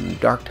damage to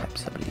Dark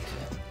types, I believe.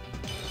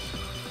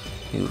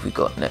 Who have we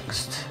got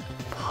next?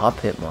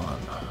 Puppetmon.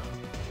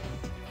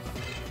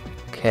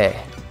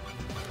 Okay.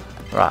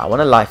 Right, I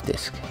want a Life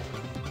Disc.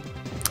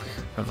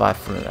 Revive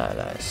Fallen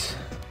Allies.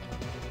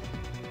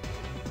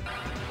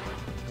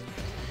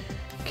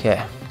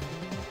 Okay.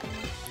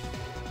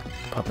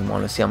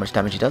 Puppetmon, let's see how much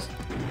damage he does.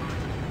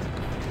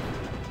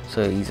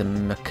 So he's a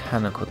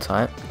mechanical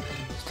type.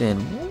 He's doing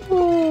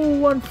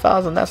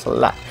 1,000. That's a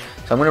lot.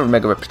 So I'm gonna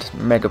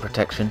mega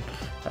protection,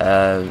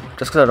 just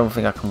because I don't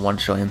think I can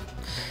one-shot him.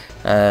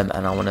 And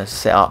I want to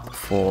set up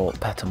for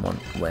Patamon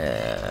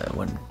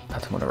when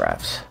Patamon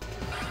arrives.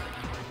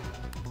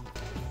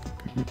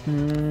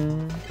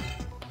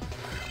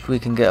 If we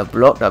can get a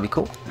block, that'd be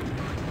cool.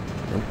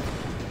 Nope.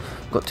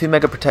 Got 2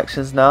 mega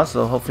protections now,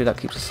 so hopefully that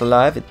keeps us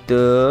alive. It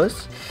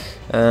does.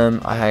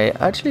 I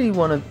actually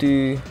want to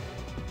do.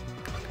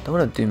 Don't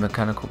want to do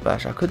Mechanical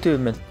Bash. I could do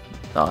do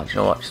you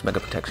know what? Just Mega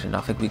Protection.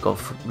 I think we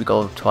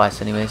go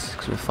twice anyways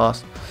because we're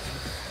fast.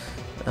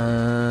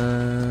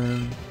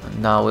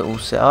 Now we're all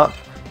set up.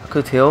 I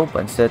could heal, but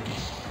instead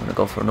I'm gonna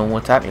go for a normal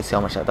attack. Let's see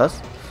how much that does.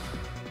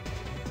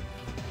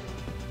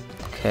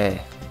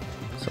 Okay,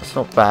 so it's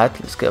not bad.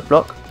 Let's get a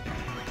block.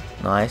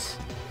 Nice.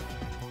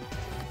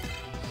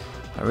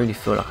 I really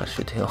feel like I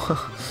should heal.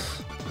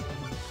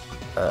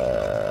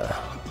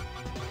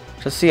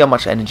 Just see how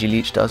much Energy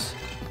Leech does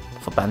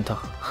for banter.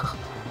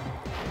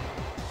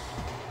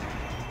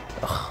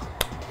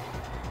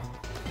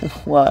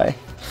 Why?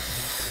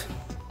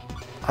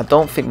 I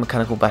don't think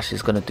Mechanical Bash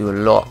is going to do a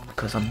lot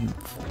because I'm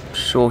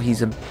sure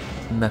he's a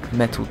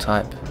metal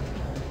type,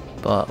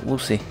 but we'll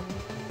see.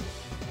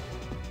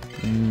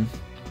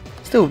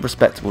 Still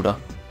respectable though.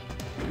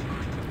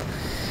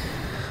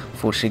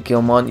 Unfortunately,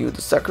 Digimon, you were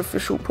the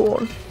sacrificial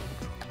pawn,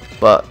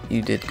 but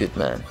you did good,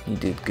 man. You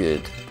did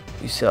good.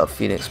 You set up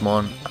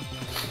Phoenixmon.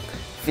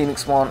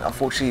 Phoenixmon,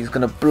 unfortunately, is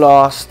going to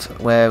blast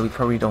where we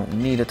probably don't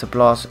need it to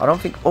blast. I don't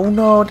think. Oh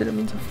no, I didn't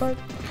mean to fight.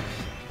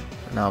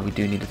 Now we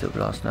do need it to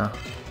blast now.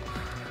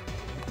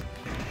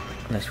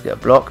 Unless we get a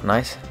block,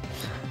 nice.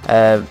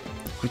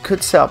 We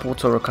could set up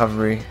auto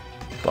recovery,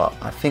 but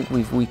I think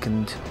we've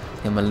weakened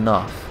him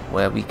enough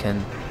where we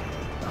can.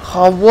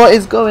 Oh, what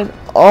is going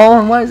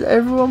on? Why is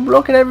everyone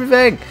blocking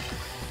everything?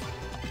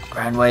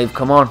 Grand Wave,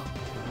 come on.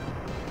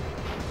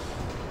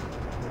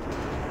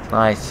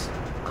 Nice.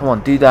 Come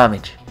on, do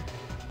damage.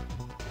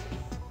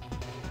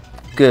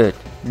 Good.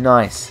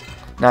 Nice.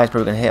 Now he's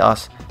probably going to hit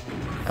us.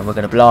 And we're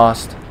going to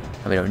blast.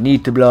 And we don't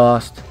need to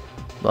blast.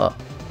 But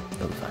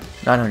it'll be fine.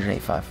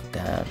 985.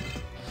 Damn.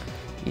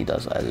 He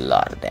does a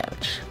lot of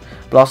damage.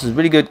 Blast is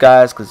really good,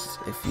 guys, because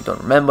if you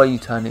don't remember, you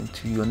turn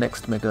into your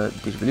next Mega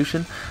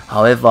Digivolution.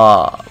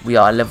 However, we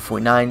are at level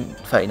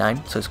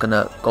 39, so it's going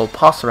to go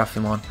past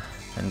Seraphimon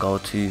and go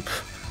to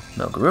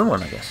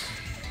Melgarumon, I guess.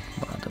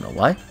 Well, I don't know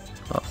why,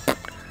 but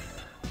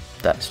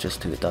that's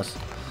just who it does.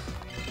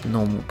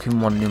 Normal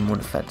Kumon, normal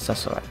defense,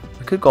 that's alright.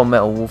 We could go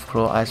Metal Wolf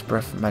Claw, Ice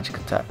Breath, Magic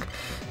Attack.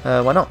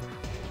 Why not?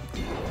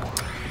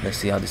 Let's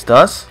see how this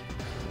does.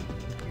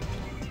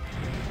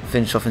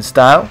 Finish off in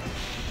style.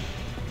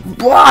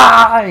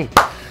 Why?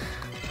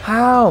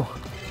 How?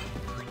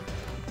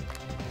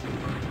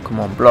 Come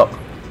on, block.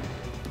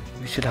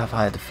 We should have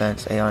higher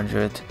defense,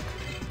 800.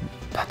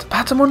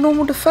 Patamon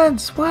normal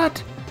defense. What?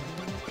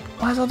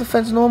 Why is our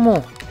defense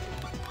normal?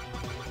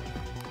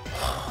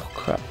 Oh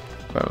crap!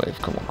 Grand Wave,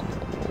 come on, come on.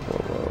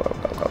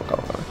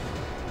 Go.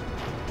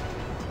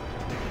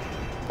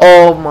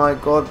 Oh my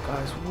god,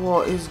 guys,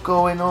 what is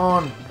going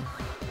on?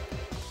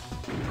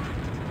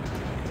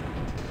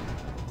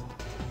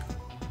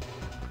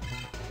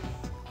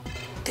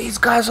 These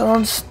guys are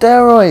on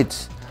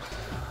steroids.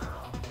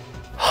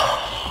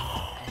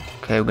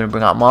 Okay, we're gonna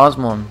bring out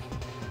Marsmon.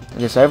 I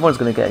guess everyone's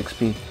gonna get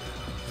XP.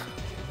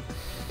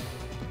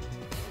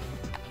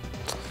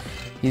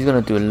 He's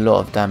gonna do a lot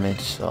of damage,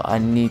 so I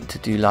need to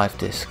do Life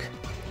Disc.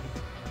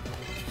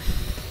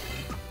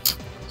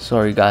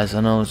 Sorry guys,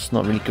 I know it's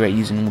not really great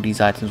using all these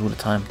items all the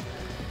time,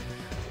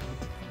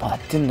 but I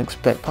didn't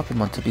expect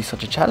Puppetmon to be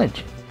such a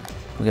challenge.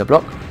 We get a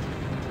block.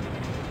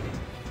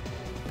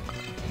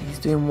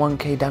 Doing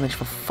 1k damage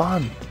for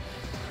fun.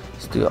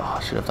 Let's do it. Oh, I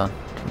should have done.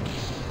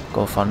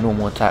 Go for a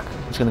normal attack.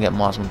 I'm just gonna get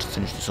Marsman to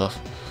finish this off.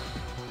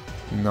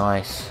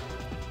 Nice.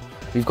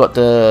 We've got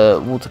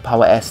the Water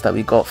Power S that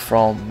we got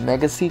from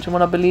Mega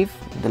Digimon, I believe.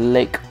 The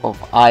Lake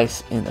of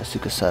Ice in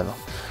Asuka server.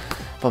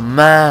 But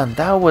man,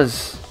 that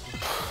was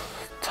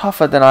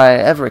tougher than I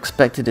ever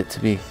expected it to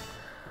be.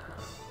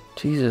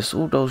 Jesus,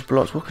 all those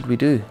blocks, what could we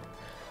do?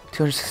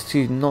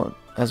 262, not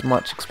as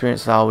much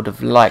experience as I would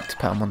have liked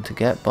Patamon to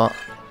get, but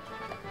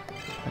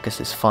I guess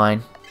it's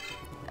fine.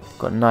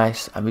 Got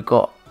nice, and we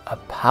got a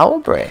power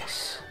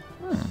brace.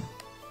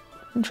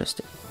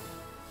 Interesting.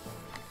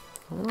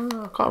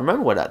 I can't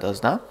remember what that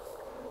does now.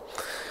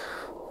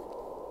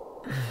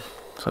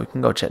 So we can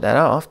go check that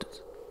out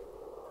afterwards.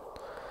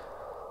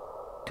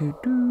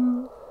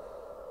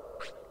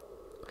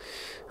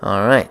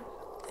 Alright.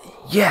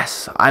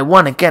 Yes, I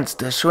won against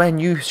the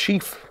Xuan Yu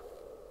Chief.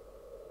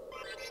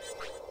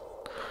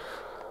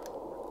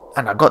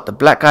 And I got the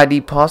Black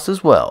ID pass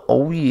as well.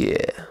 Oh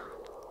yeah.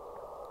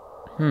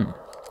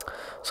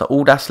 So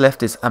all that's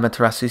left is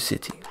Amaterasu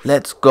City.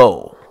 Let's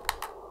go.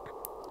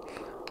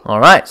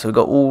 Alright, so we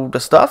got all the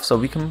stuff, so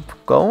we can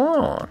go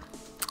on.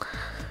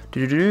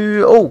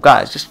 Oh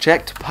guys, just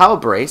checked. Power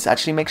Brace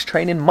actually makes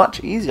training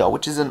much easier,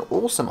 which is an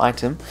awesome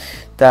item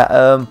that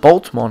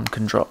Boltmon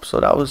can drop. So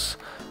that was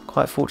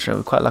quite fortunate.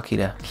 We're quite lucky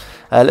there.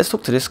 Let's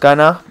talk to this guy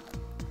now.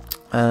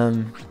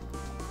 So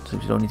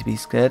you don't need to be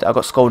scared. I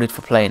got scolded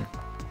for playing.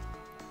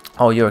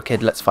 Oh, you're a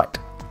kid. Let's fight.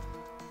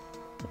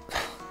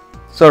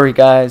 Sorry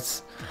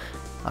guys.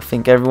 I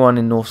think everyone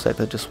in North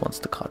Sector just wants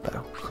the card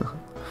battle.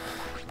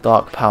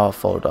 Dark Power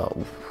folder.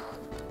 Oof.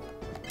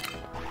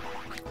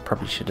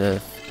 Probably should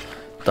have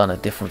done a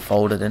different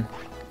folder then.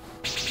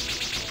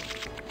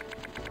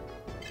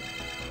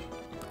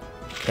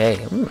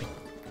 Okay. A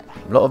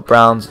lot of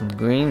browns and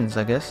greens,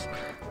 I guess.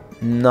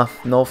 No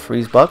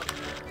freeze bug.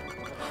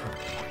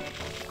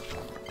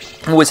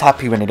 I'm always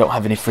happy when I don't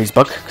have any freeze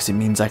bug, because it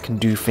means I can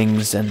do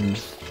things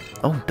and...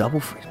 Oh,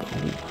 double freeze bug.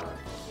 Ooh.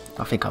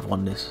 I think I've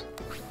won this.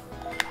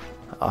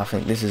 I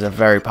think this is a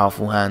very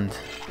powerful hand.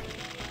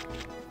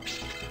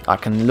 I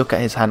can look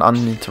at his hand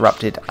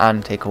uninterrupted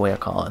and take away a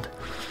card.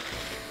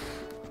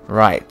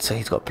 Right, so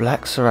he's got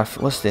Black Seraph.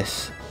 What's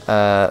this?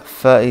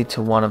 30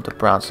 to 1 of the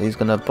brown, so he's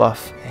going to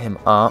buff him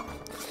up.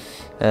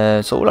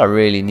 So all I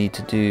really need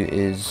to do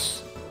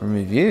is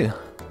remove you.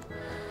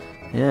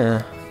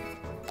 Yeah.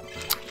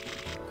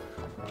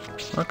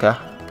 Okay.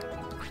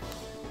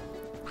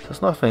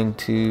 There's nothing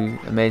too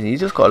amazing.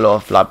 He's just got a lot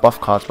of like buff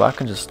cards, but I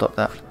can just stop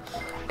that.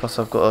 Plus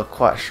I've got a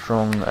quite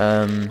strong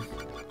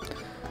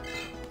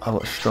I've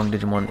got a strong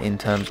Digimon in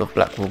terms of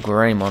Blackwall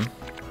Greymon.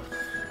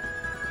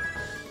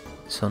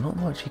 So not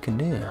much he can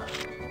do.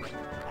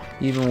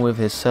 Even with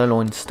his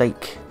sirloin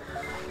steak.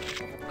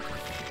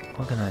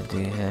 What can I do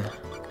here?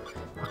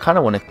 I kind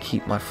of want to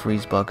keep my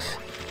freeze bugs.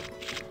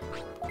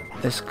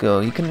 Let's go.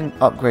 He can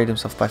upgrade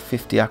himself by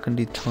 50. I can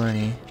do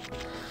 20.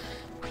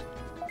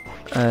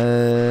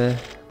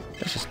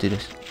 Let's just do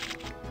this.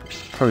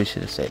 Probably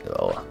should have saved it.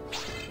 Oh, I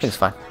think it's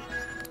fine.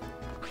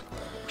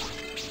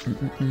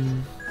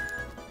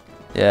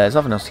 Yeah, there's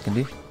nothing else you can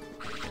do.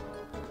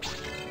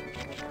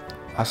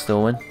 I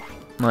still win.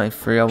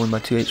 93, I win by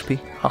 2 HP.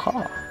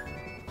 Haha.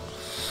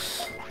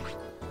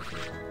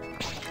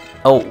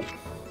 Oh.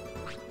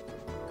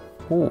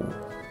 Ooh.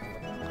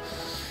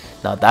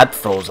 Now that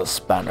throws a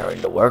spanner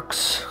in the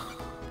works.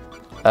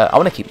 I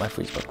want to keep my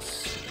freeze bugs.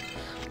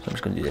 So I'm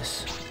just going to do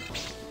this.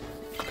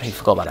 Completely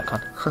forgot about that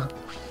con.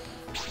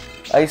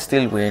 I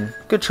still win.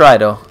 Good try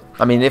though.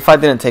 I mean, if I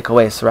didn't take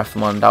away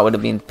Seraphimon, that would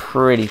have been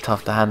pretty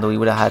tough to handle. He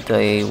would have had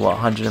a, what,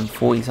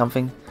 140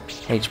 something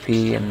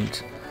HP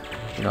and,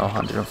 you know,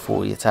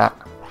 140 attack.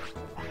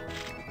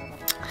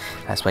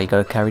 That's why you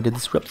gotta carry the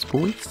disrupts,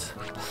 boys.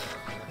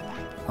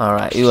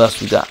 Alright, who else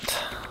we got?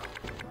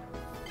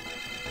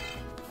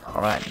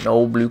 Alright,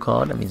 no blue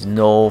card. That means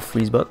no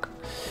freeze bug.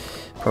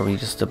 Probably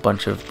just a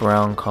bunch of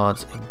brown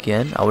cards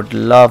again. I would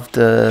love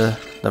the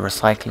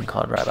recycling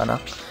card right now.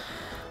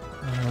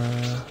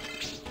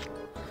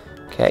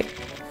 Okay,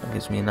 that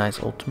gives me a nice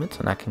ultimate,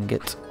 and I can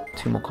get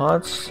 2 more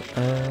cards.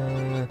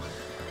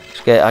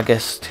 Just get, I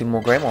guess, 2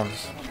 more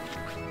Greymons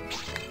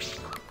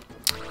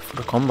for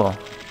the combo.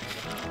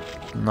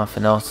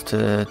 Nothing else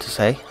to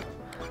say.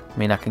 I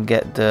mean, I can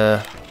get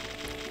Venom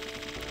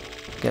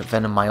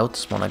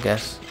Myotismon, I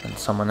guess, and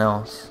someone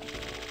else.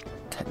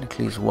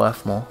 Technically, is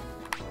worth more.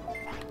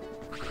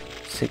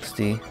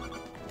 60.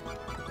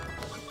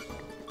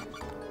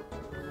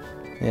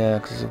 Yeah,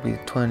 because it'll be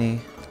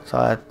 20. So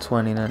I had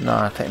 20.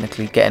 No,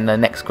 technically, getting the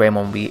next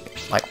Greymon will be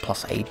like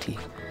plus 80.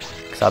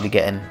 Because I'll be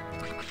getting,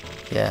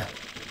 yeah,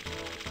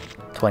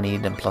 20,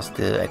 then plus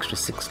the extra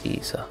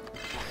 60. So.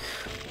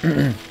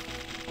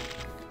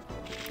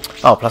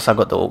 Oh, plus I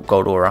got the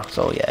gold aura.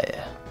 So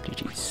yeah.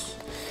 GG's.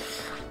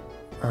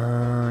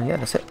 Yeah,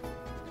 that's it.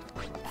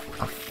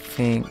 I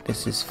think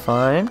this is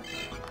fine.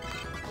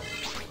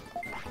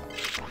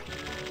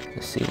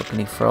 Let's see, what can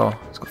he throw?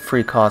 He's got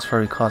 3 cards,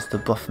 probably cards to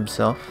buff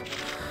himself.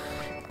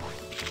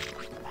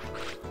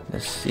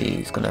 Let's see,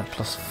 he's gonna have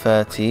plus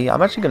 30.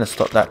 I'm actually gonna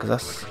stop that because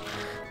that's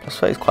plus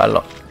 30 is quite a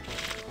lot.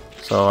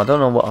 So I don't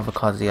know what other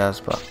cards he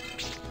has, but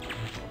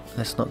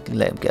let's not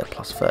let him get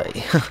plus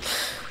 30.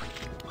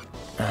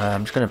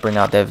 I'm just going to bring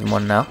out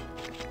Devimon now.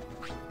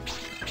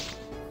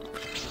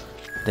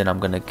 Then I'm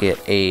going to get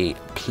a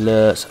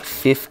plus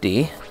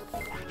 50.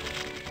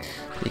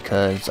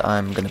 Because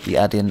I'm going to be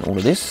adding all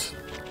of this.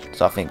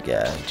 So I think,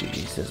 yeah,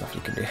 GG, there's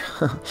nothing you can do.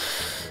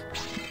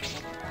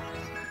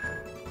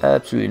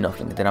 Absolutely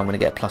nothing. Then I'm going to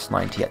get plus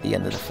 90 at the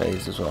end of the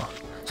phase as well.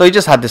 So he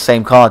just had the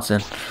same cards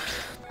then.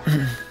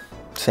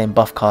 Same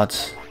buff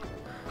cards.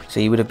 So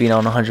he would have been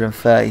on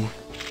 130.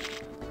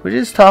 Which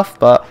is tough,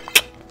 but...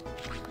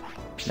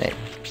 mate,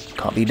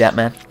 can't beat that,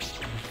 man.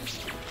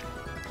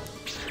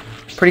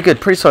 Pretty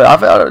good, pretty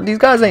solid. These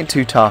guys ain't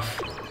too tough.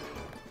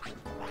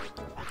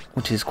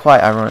 Which is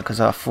quite ironic because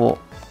I thought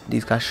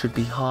these guys should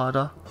be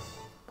harder.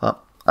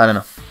 But, I don't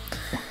know.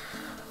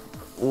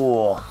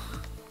 Oh,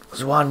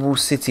 Zwanwu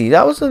City.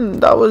 That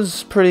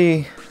was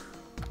pretty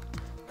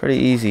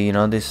easy, you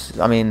know. This,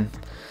 I mean,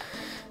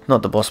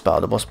 not the boss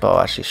battle. The boss battle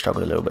actually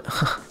struggled a little bit.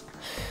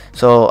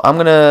 So I'm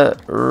gonna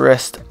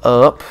rest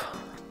up,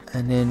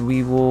 and then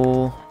we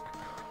will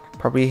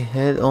probably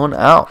head on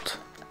out.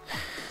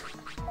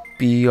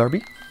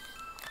 BRB.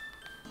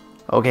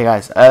 Okay,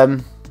 guys.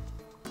 I'm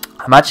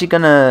actually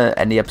gonna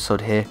end the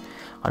episode here.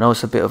 I know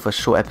it's a bit of a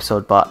short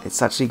episode, but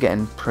it's actually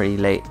getting pretty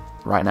late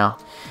right now,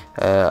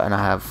 and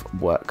I have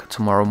work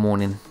tomorrow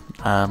morning,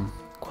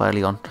 quite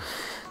early on.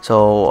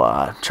 So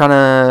trying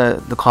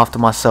to look after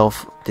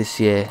myself this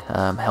year,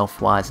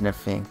 health wise and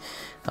everything.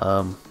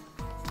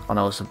 I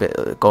know it's a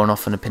bit going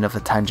off on a pin of a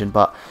tangent,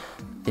 but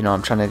you know,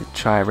 I'm trying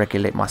to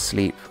regulate my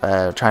sleep,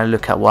 trying to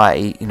look at what I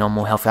eat, you know,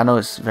 more healthy. I know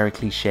it's very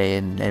cliche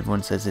and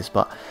everyone says this,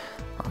 but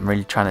I'm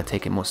really trying to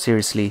take it more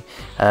seriously.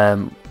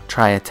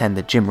 Try and attend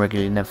the gym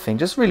regularly and everything.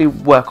 Just really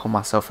work on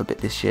myself a bit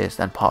this year,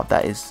 and part of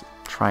that is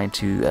trying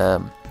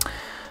to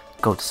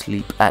go to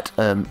sleep at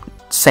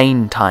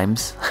sane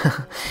times.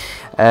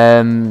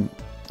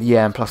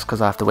 Yeah, and plus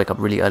because I have to wake up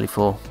really early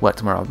for work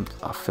tomorrow,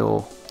 I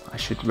feel I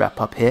should wrap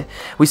up here.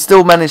 We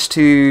still managed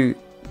to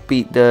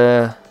beat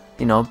the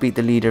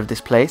leader of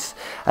this place.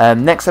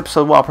 Next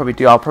episode, what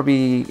I'll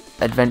probably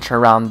adventure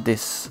around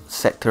this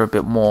sector a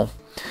bit more,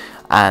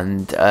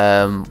 and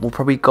we'll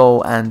probably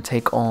go and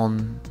take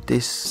on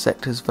this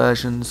sector's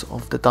versions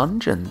of the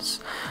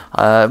dungeons.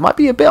 It might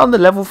be a bit on the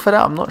level for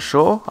that, I'm not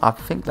sure. I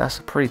think that's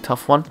a pretty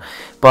tough one,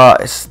 but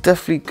it's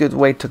definitely a good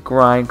way to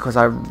grind, because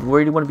I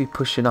really want to be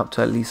pushing up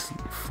to at least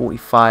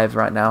 45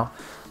 right now.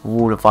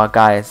 All of our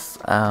guys,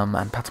 and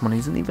Patamon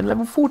isn't even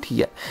level 40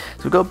 yet,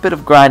 so we've got a bit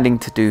of grinding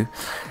to do.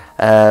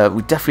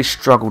 We definitely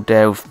struggled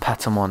there with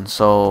Patamon,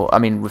 so I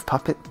mean with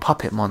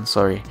Puppetmon,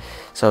 sorry.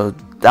 So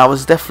that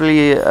was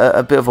definitely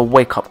a bit of a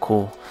wake-up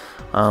call.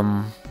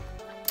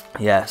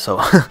 Yeah, so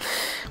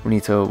we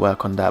need to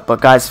work on that.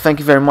 But guys, thank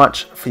you very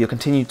much for your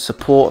continued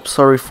support.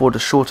 Sorry for the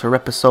shorter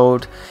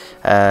episode.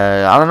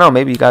 I don't know,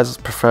 maybe you guys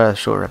prefer a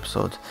shorter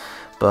episode,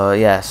 but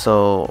yeah.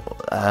 So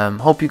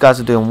hope you guys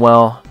are doing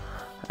well,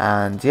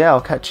 and yeah, I'll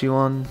catch you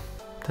on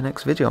the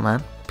next video,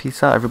 man.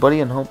 Peace out, everybody,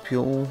 and hope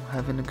you're all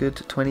having a good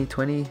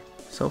 2020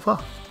 so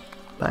far.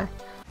 Bye.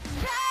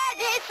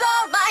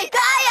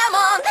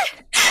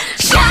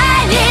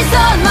 Shine is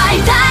on my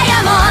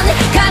diamond.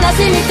 悲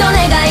しみと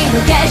願い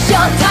の結晶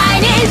体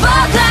に僕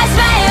ら